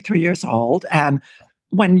 73 years old. And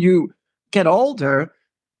when you get older,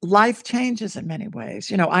 life changes in many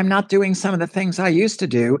ways. I'm not doing some of the things I used to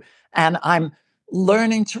do. And I'm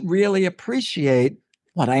learning to really appreciate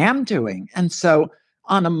what I am doing. And so,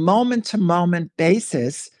 on a moment to moment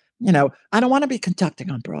basis, I don't want to be conducting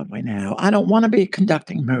on Broadway now. I don't want to be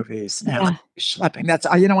conducting movies now. Yeah. Schlepping.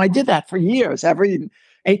 I did that for years. Every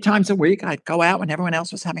 8 times a week, I'd go out when everyone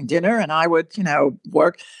else was having dinner, and I would,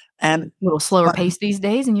 work. And A little slower pace these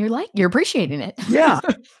days, and you're appreciating it. yeah,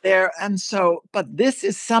 but this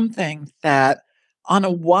is something that on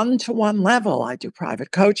a one-to-one level, I do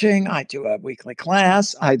private coaching, I do a weekly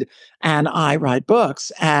class, and I write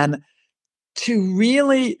books. And to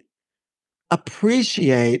really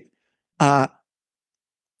appreciate uh,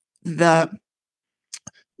 the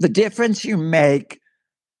the difference you make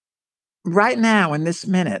right now in this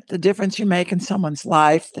minute, the difference you make in someone's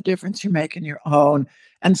life, the difference you make in your own.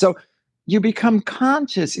 And so you become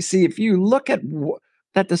conscious. You see, if you look at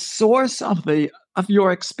that, the source of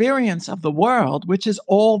your experience of the world, which is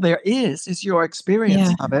all there is your experience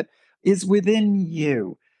Yeah. of it, is within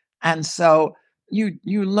you. And so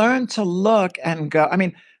you learn to look and go, I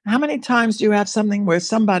mean, how many times do you have something where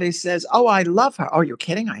somebody says, oh, I love her? Oh, you're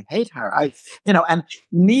kidding? I hate her. And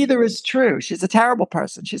neither is true. She's a terrible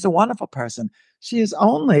person. She's a wonderful person. She is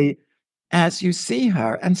only as you see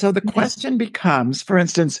her. And so the Yeah. question becomes, for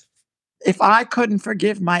instance, if I couldn't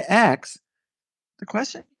forgive my ex, the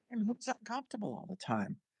question became, who's uncomfortable all the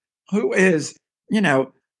time? Who is, he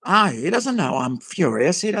doesn't know I'm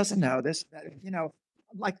furious. He doesn't know this,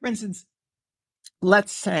 like, for instance,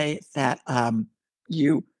 let's say that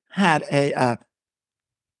you had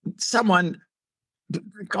someone,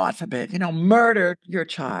 God forbid, murdered your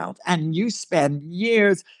child, and you spend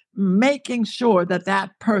years making sure that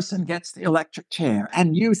that person gets the electric chair,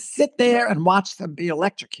 and you sit there and watch them be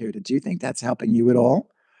electrocuted. Do you think that's helping you at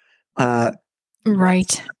all? Uh,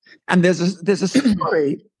 Right. and there's a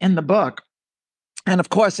story in the book, and of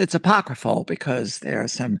course it's apocryphal because there are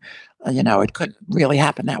some, it couldn't really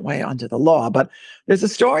happen that way under the law. But there's a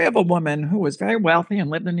story of a woman who was very wealthy and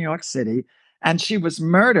lived in New York City, and she was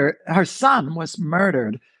murdered. Her son was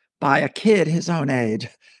murdered by a kid his own age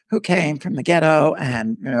who came from the ghetto,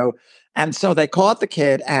 and so they caught the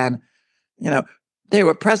kid, and you know they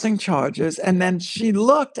were pressing charges. And then she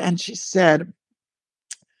looked and she said,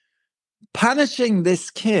 punishing this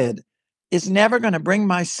kid is never going to bring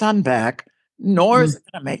my son back, nor is it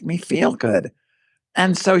going to make me feel good.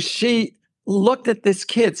 And so she looked at this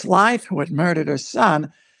kid's life who had murdered her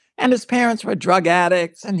son, and his parents were drug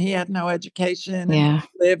addicts, and he had no education, and Yeah. he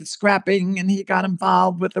lived scrapping, and he got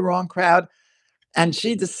involved with the wrong crowd. And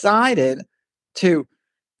she decided to,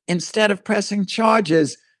 instead of pressing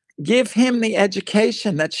charges, give him the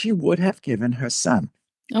education that she would have given her son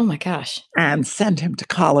Oh my gosh. and send him to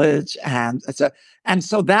college. And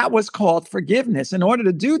so that was called forgiveness. In order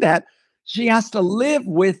to do that, she has to live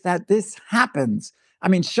with that this happens. I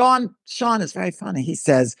mean, Sean is very funny. He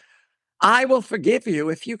says, I will forgive you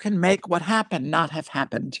if you can make what happened not have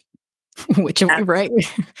happened. Which, right.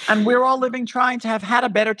 And we're all living trying to have had a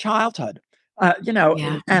better childhood,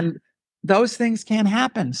 Yeah. and those things can't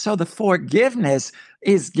happen. So the forgiveness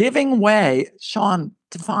is giving way. Sean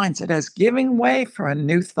defines it as giving way for a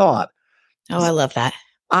new thought. Oh, I love that.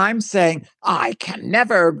 I'm saying I can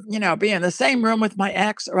never, be in the same room with my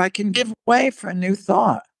ex, or I can give way for a new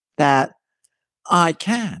thought that I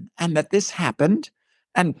can, and that this happened.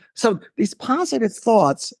 And so these positive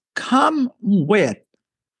thoughts come with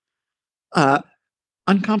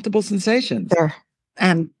uncomfortable sensations. Sure.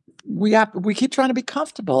 And we keep trying to be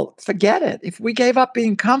comfortable. Forget it. If we gave up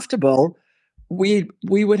being comfortable, we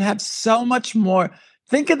would have so much more.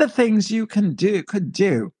 Think of the things you could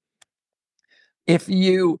do if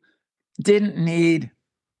you didn't need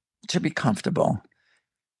to be comfortable.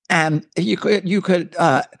 And you could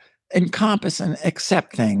encompass and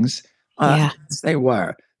accept things as they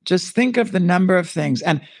were. Just think of the number of things.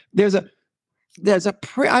 And there's a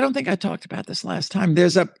prayer. I don't think I talked about this last time.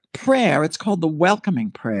 There's a prayer. It's called the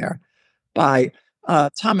Welcoming Prayer by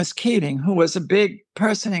Thomas Keating, who was a big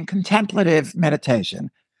person in contemplative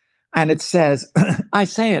meditation. And it says, I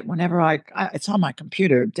say it whenever it's on my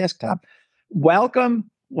computer desktop. Welcome,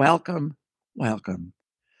 welcome, welcome.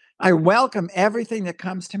 I welcome everything that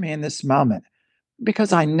comes to me in this moment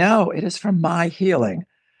because I know it is for my healing.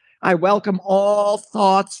 I welcome all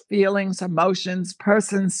thoughts, feelings, emotions,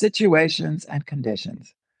 persons, situations, and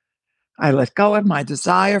conditions. I let go of my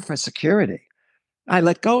desire for security. I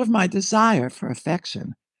let go of my desire for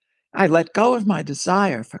affection. I let go of my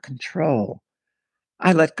desire for control.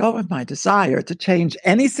 I let go of my desire to change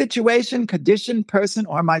any situation, condition, person,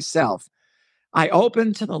 or myself. I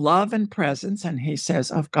open to the love and presence, and he says,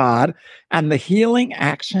 of God, and the healing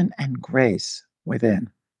action and grace within.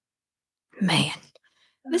 Man,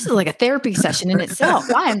 this is like a therapy session in itself.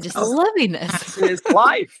 I am just loving this. It's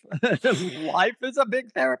life. Life is a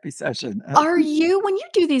big therapy session. When you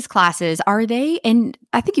do these classes, are they, and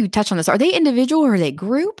I think you touched on this, are they individual or are they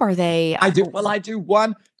group? Are they? I do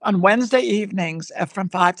one on Wednesday evenings from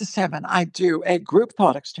 5 to 7. I do a group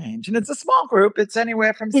thought exchange, and it's a small group. It's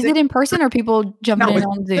anywhere from Is it in person or people jumping in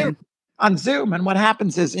on Zoom? On Zoom. And what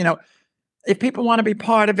happens is, if people want to be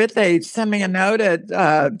part of it, they send me a note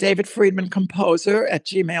at David Friedman Composer at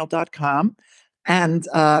gmail.com. And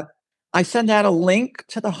I send out a link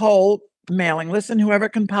to the whole mailing list, and whoever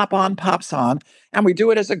can pop on, pops on. And we do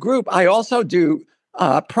it as a group. I also do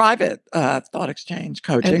private thought exchange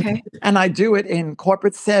coaching. Okay. And I do it in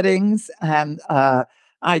corporate settings, and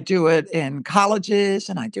I do it in colleges,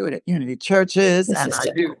 and I do it at Unity churches, and I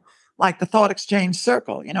do like the thought exchange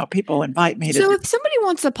circle. People invite me to. So if somebody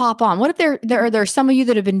wants to pop on, what if there's some of you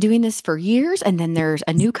that have been doing this for years, and then there's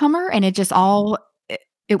a newcomer, and it just all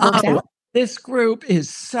it works out? This group is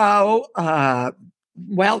so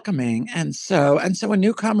welcoming, and so a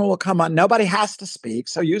newcomer will come on. Nobody has to speak,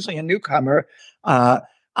 so usually a newcomer,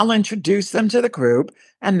 I'll introduce them to the group,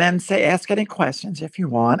 and then ask any questions if you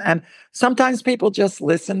want. And sometimes people just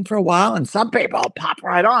listen for a while, and some people pop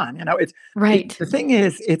right on. It's right. The thing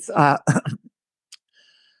is, it's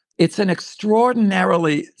an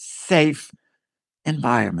extraordinarily safe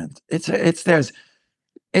environment. It's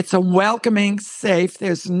a welcoming, safe.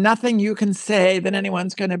 There's nothing you can say that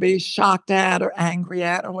anyone's going to be shocked at or angry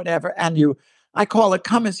at or whatever. And I call it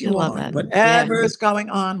come as you are. Whatever is going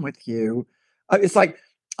on with you. It's like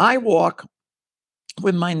I walk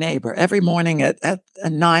with my neighbor every morning at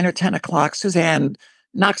 9 or 10 o'clock. Suzanne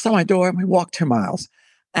knocks on my door and we walk 2 miles.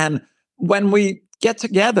 And when we get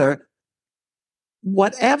together,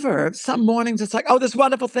 whatever, some mornings it's like, oh, this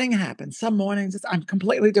wonderful thing happened. Some mornings I'm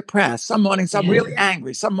completely depressed. Some mornings I'm really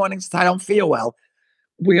angry. Some mornings I don't feel well.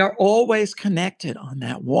 We are always connected on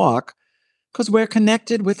that walk because we're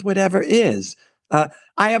connected with whatever is.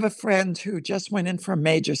 I have a friend who just went in for a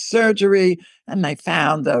major surgery, and they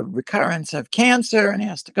found a recurrence of cancer, and he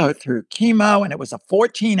has to go through chemo, and it was a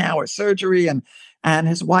 14-hour surgery. And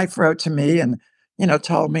his wife wrote to me and,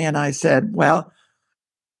 told me, and I said, well,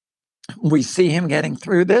 we see him getting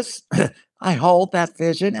through this. I hold that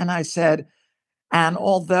vision and I said, and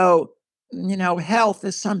although, health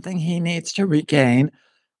is something he needs to regain,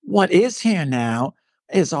 what is here now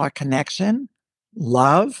is our connection,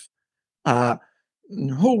 love, uh,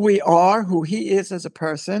 who we are, who he is as a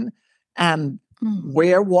person. And Mm.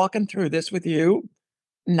 we're walking through this with you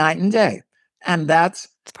night and day. And that's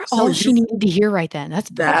so all she needed to hear right then. That's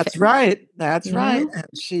that's perfect. right. That's You right. know?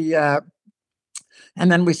 And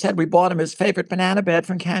and then we said we bought him his favorite banana bed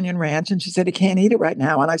from Canyon Ranch, and she said he can't eat it right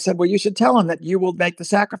now. And I said, well, you should tell him that you will make the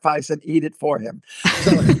sacrifice and eat it for him.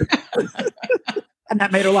 So, and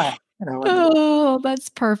that made her laugh. Oh, that's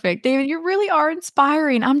perfect. David, you really are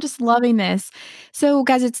inspiring. I'm just loving this. So,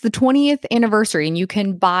 guys, it's the 20th anniversary, and you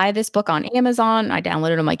can buy this book on Amazon. I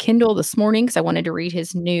downloaded it on my Kindle this morning because I wanted to read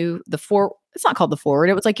his it's not called the forward.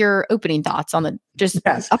 It was like your opening thoughts on just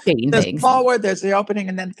Yes, updating there's things. forward, there's the opening,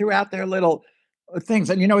 and then throughout their little things.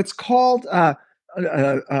 And it's called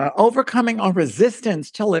Overcoming Our Resistance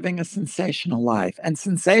to Living a Sensational Life. And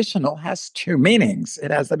sensational has two meanings. It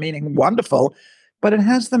has the meaning wonderful, but it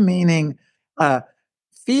has the meaning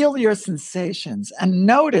feel your sensations and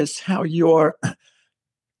notice how you're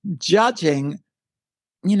judging,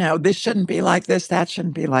 this shouldn't be like this, that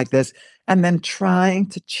shouldn't be like this, and then trying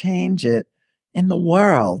to change it in the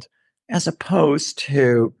world as opposed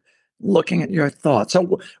to looking at your thoughts.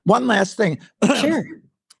 So, one last thing. Sure.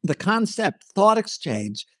 The concept thought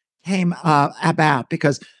exchange came about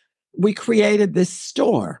because we created this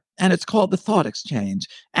store and it's called the Thought Exchange.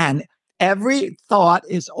 And every thought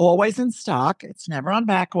is always in stock, it's never on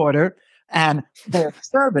back order. And their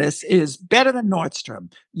service is better than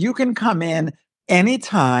Nordstrom. You can come in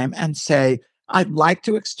anytime and say, I'd like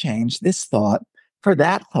to exchange this thought for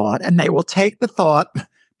that thought. And they will take the thought,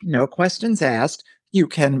 no questions asked. You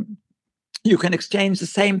can exchange the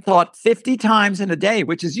same thought 50 times in a day,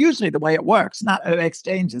 which is usually the way it works, not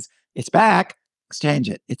exchanges. It's back, exchange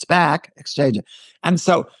it. It's back, exchange it. And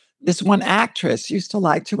so this one actress used to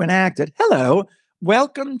like to enact it. Hello,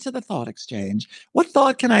 welcome to the Thought Exchange. What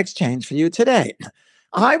thought can I exchange for you today?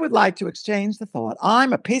 I would like to exchange the thought,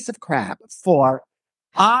 I'm a piece of crap, for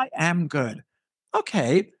I am good.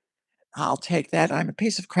 Okay, I'll take that. I'm a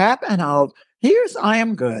piece of crap, and here's I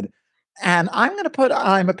am good. And I'm going to put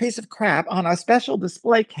I'm a piece of crap on a special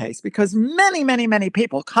display case because many, many, many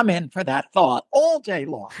people come in for that thought all day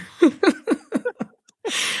long.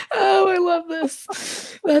 Oh, I love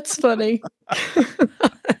this. That's funny.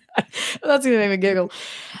 That's gonna make me giggle.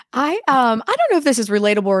 I don't know if this is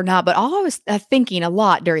relatable or not, but all I was thinking a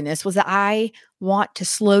lot during this was that I want to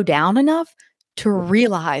slow down enough to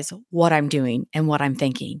realize what I'm doing and what I'm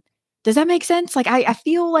thinking. Does that make sense? Like I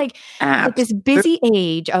feel like with this busy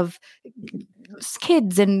age of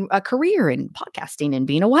kids and a career and podcasting and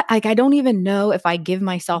being a what, like I don't even know if I give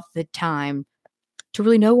myself the time to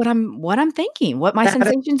really know what I'm thinking, what my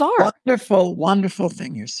sensations are. Wonderful, wonderful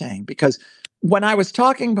thing you're saying, because when I was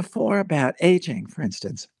talking before about aging, for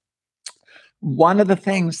instance, one of the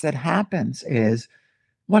things that happens is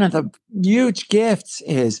one of the huge gifts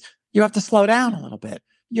is you have to slow down a little bit.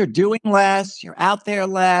 You're doing less, you're out there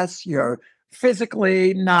less, you're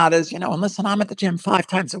physically not as, and listen, I'm at the gym 5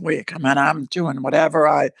 times a week. I mean, I'm doing whatever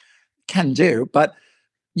I can do, but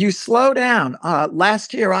you slow down.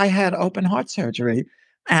 Last year, I had open heart surgery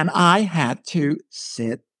and I had to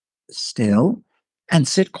sit still and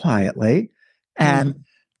sit quietly. And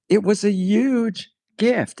it was a huge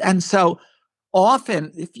gift. And so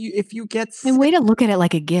often, if you get sick, And way to look at it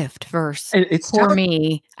like a gift first. it's For tough.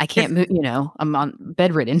 me, I can't move, I'm on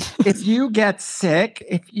bedridden. If you get sick,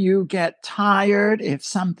 if you get tired, if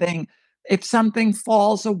something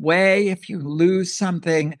falls away, if you lose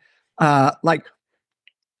something, like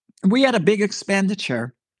we had a big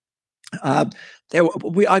expenditure. Uh,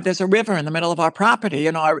 there's a river in the middle of our property,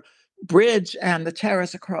 and our bridge and the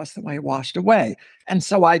terrace across the way washed away. And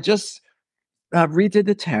so I just redid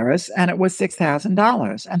the terrace, and it was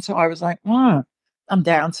 $6,000. And so I was like, I'm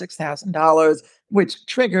down $6,000, which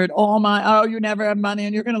triggered all my, oh, you never have money,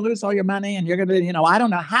 and you're going to lose all your money, and you're going to, I don't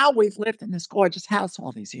know how we've lived in this gorgeous house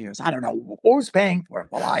all these years. I don't know who's paying for it.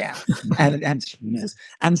 Well, I am, and she is.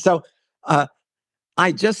 And so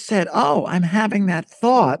I just said, oh, I'm having that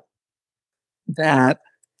thought that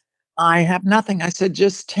I have nothing. I said,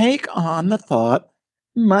 just take on the thought,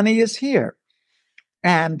 money is here.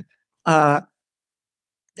 And uh,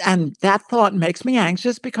 and that thought makes me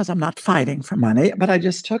anxious because I'm not fighting for money, but I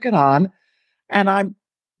just took it on and I'm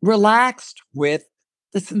relaxed with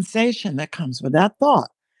the sensation that comes with that thought.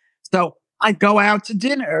 So I go out to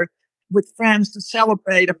dinner with friends to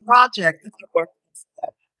celebrate a project that I worked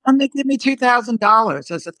on. and they give me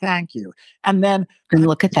 $2,000 as a thank you. And then And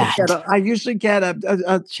look at that. I usually get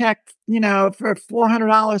a check, for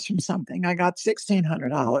 $400 from something. I got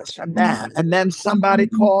 $1,600 from that. And then somebody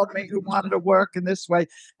called me who wanted to work in this way.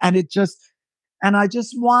 And and I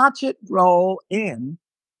just watch it roll in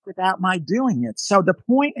without my doing it. So the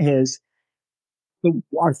point is,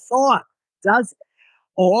 our thought does it.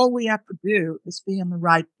 All we have to do is be in the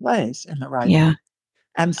right place in the right. Yeah.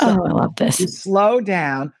 And so Oh, I love you this. slow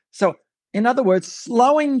down. So, in other words,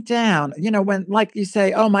 slowing down, when, like you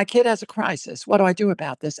say, oh, my kid has a crisis. What do I do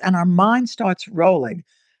about this? And our mind starts rolling.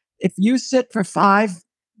 If you sit for 5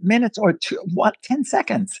 minutes or 10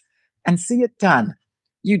 seconds and see it done,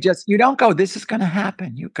 you don't go, this is going to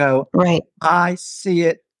happen. You go, Right. I see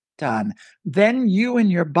it done. Then you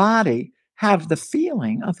and your body have the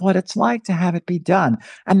feeling of what it's like to have it be done.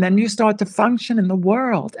 And then you start to function in the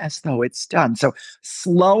world as though it's done. So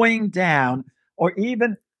slowing down, or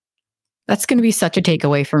even That's going to be such a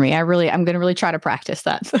takeaway for me. I'm going to really try to practice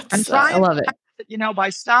that. I love it. By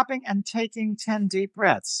stopping and taking 10 deep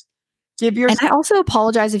breaths. And I also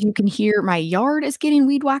apologize if you can hear my yard is getting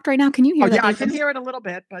weed whacked right now. Can you hear that? Yeah, I can hear it a little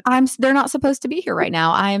bit, but they're not supposed to be here right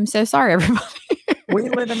now. I am so sorry, everybody. We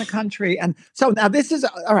live in the country. And so now this is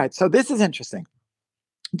all right. So this is interesting.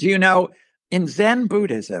 Do you know, in Zen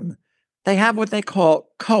Buddhism, they have what they call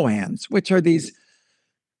koans, which are these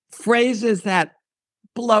phrases that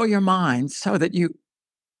blow your mind so that you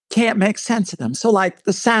can't make sense of them. So, like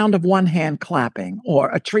the sound of one hand clapping, or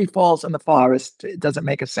a tree falls in the forest, it doesn't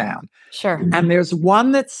make a sound. Sure. And there's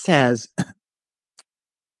one that says,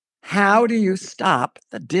 how do you stop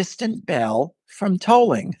the distant bell from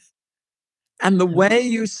tolling? And the way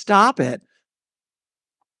you stop it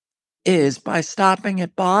is by stopping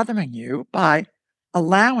it bothering you, by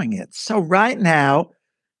allowing it. So right now,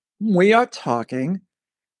 we are talking,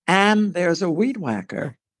 and there's a weed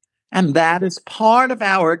whacker. And that is part of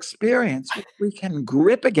our experience, which we can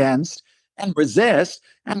grip against and resist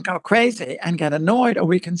and go crazy and get annoyed. Or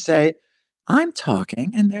we can say, I'm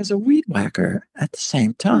talking and there's a weed whacker at the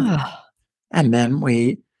same time. And then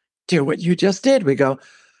we do what you just did. We go,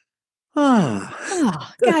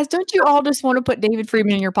 guys, don't you all just want to put David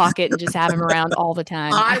Friedman in your pocket and just have him around all the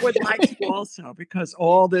time? I would like to also, because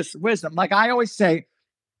all this wisdom, like I always say,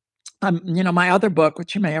 my other book,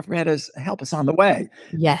 which you may have read, is Help Us on the Way.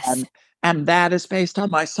 Yes. And that is based on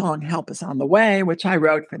my song, Help Us on the Way, which I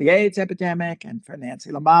wrote for the AIDS epidemic and for Nancy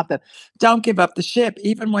Lamott, that don't give up the ship,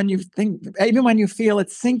 even when you feel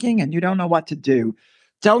it's sinking and you don't know what to do.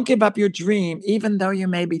 Don't give up your dream, even though you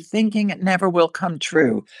may be thinking it never will come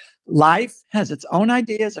true. Life has its own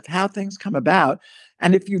ideas of how things come about.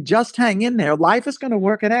 And if you just hang in there, life is going to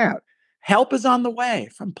work it out. Help is on the way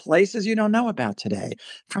from places you don't know about today,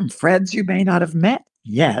 from friends you may not have met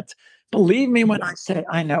yet. Believe me when I say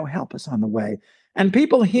I know help is on the way. And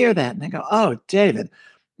people hear that and they go, oh, David,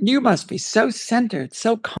 you must be so centered,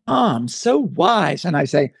 so calm, so wise. And I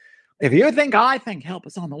say, if you think I think help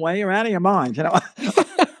is on the way, you're out of your mind.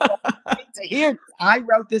 Here, I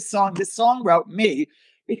wrote this song. This song wrote me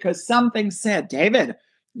because something said, David,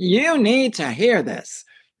 you need to hear this.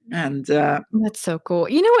 And that's so cool.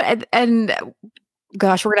 You know what? And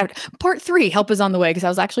gosh, we're gonna have part 3. Help is on the way, because I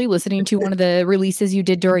was actually listening to one of the releases you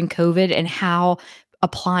did during COVID, and how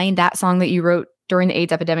applying that song that you wrote during the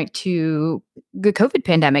AIDS epidemic to the COVID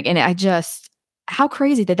pandemic, and how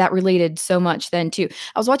crazy that related so much then too.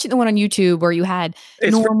 I was watching the one on YouTube where you had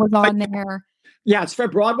Norm was on there. Yeah, it's for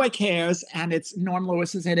Broadway Cares, and it's Norm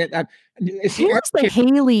Lewis is in it.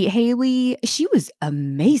 Haley, she was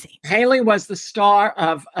amazing. Haley was the star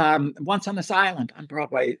of Once on This Island on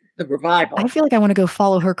Broadway, the revival. I feel like I want to go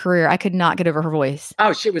follow her career. I could not get over her voice.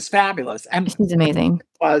 Oh, she was fabulous. And she's amazing.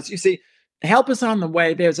 You see, Help Us on the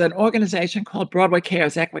Way. There's an organization called Broadway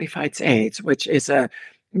Cares Equity Fights AIDS, which is a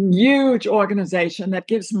huge organization that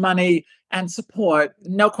gives money and support,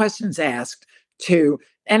 no questions asked, to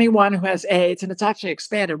anyone who has AIDS. And it's actually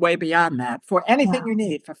expanded way beyond that, for anything you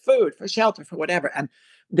need, for food, for shelter, for whatever. And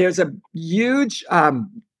there's a huge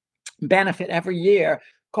benefit every year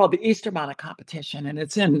called the Easter Bonnet Competition. And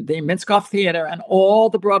it's in the Minskoff Theater, and all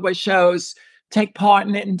the Broadway shows take part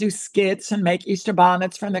in it and do skits and make Easter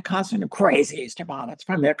bonnets from their costume, crazy Easter bonnets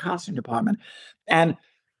from their costume department. And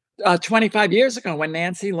 25 years ago, when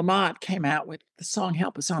Nancy Lamott came out with the song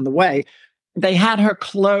Help Us on the Way, they had her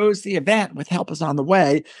close the event with Help Us on the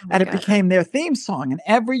Way, and it became their theme song. And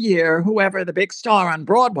every year, whoever the big star on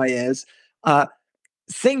Broadway is,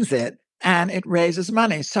 sings it, and it raises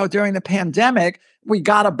money. So during the pandemic, we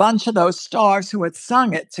got a bunch of those stars who had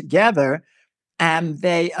sung it together, and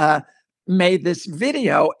they made this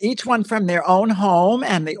video, each one from their own home,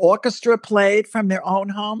 and the orchestra played from their own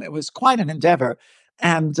home. It was quite an endeavor.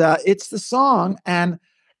 And it's the song. And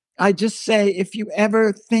I just say, if you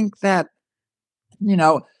ever think that, you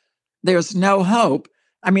know, there's no hope,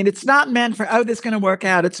 I mean, it's not meant for, oh, this is going to work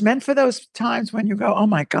out. It's meant for those times when you go, oh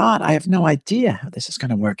my God, I have no idea how this is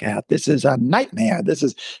going to work out. This is a nightmare. This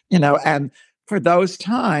is, and for those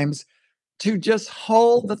times to just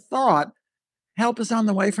hold the thought, help us on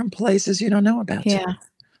the way from places you don't know about. Yeah.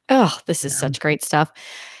 Oh, this is such great stuff.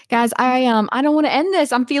 Guys, I don't want to end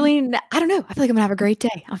this. I'm feeling, I don't know. I feel like I'm gonna have a great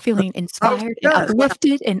day. I'm feeling inspired and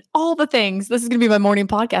uplifted and all the things. This is gonna be my morning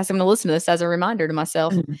podcast. I'm gonna listen to this as a reminder to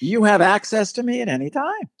myself. You have access to me at any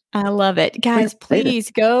time. I love it. Guys,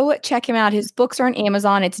 please go check him out. His books are on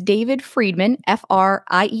Amazon. It's David Friedman,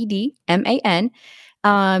 Friedman.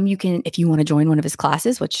 You can, if you want to join one of his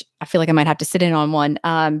classes, which I feel like I might have to sit in on one,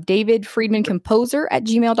 David Friedman Composer at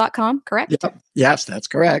gmail.com, correct? Yep. Yes, that's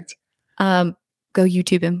correct. Go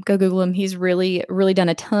YouTube him, go Google him. He's really, really done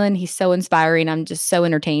a ton. He's so inspiring. I'm just so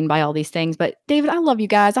entertained by all these things. But David, I love you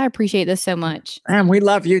guys. I appreciate this so much. And we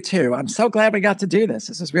love you too. I'm so glad we got to do this.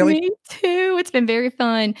 This is really Me too. It's been very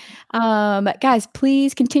fun. Guys,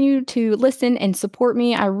 please continue to listen and support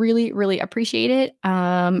me. I really, really appreciate it.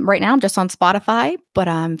 Right now I'm just on Spotify, but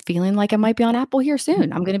I'm feeling like I might be on Apple here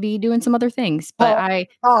soon. I'm going to be doing some other things, but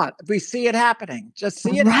we see it happening. Just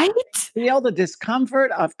see it. Right? Feel the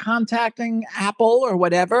discomfort of contacting Apple or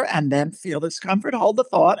whatever, and then feel discomfort, hold the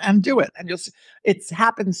thought and do it. And it's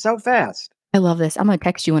happened so fast. I love this. I'm going to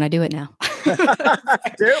text you when I do it now.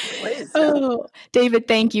 Do, please. Oh, David,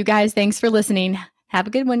 thank you guys. Thanks for listening. Have a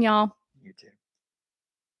good one, y'all. You too.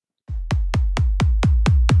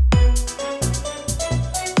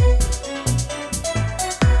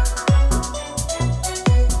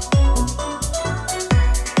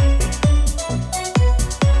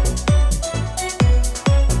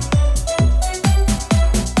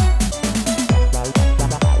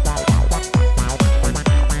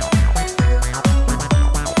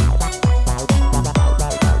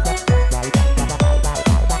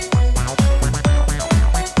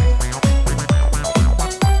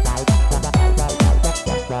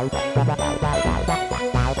 Bye.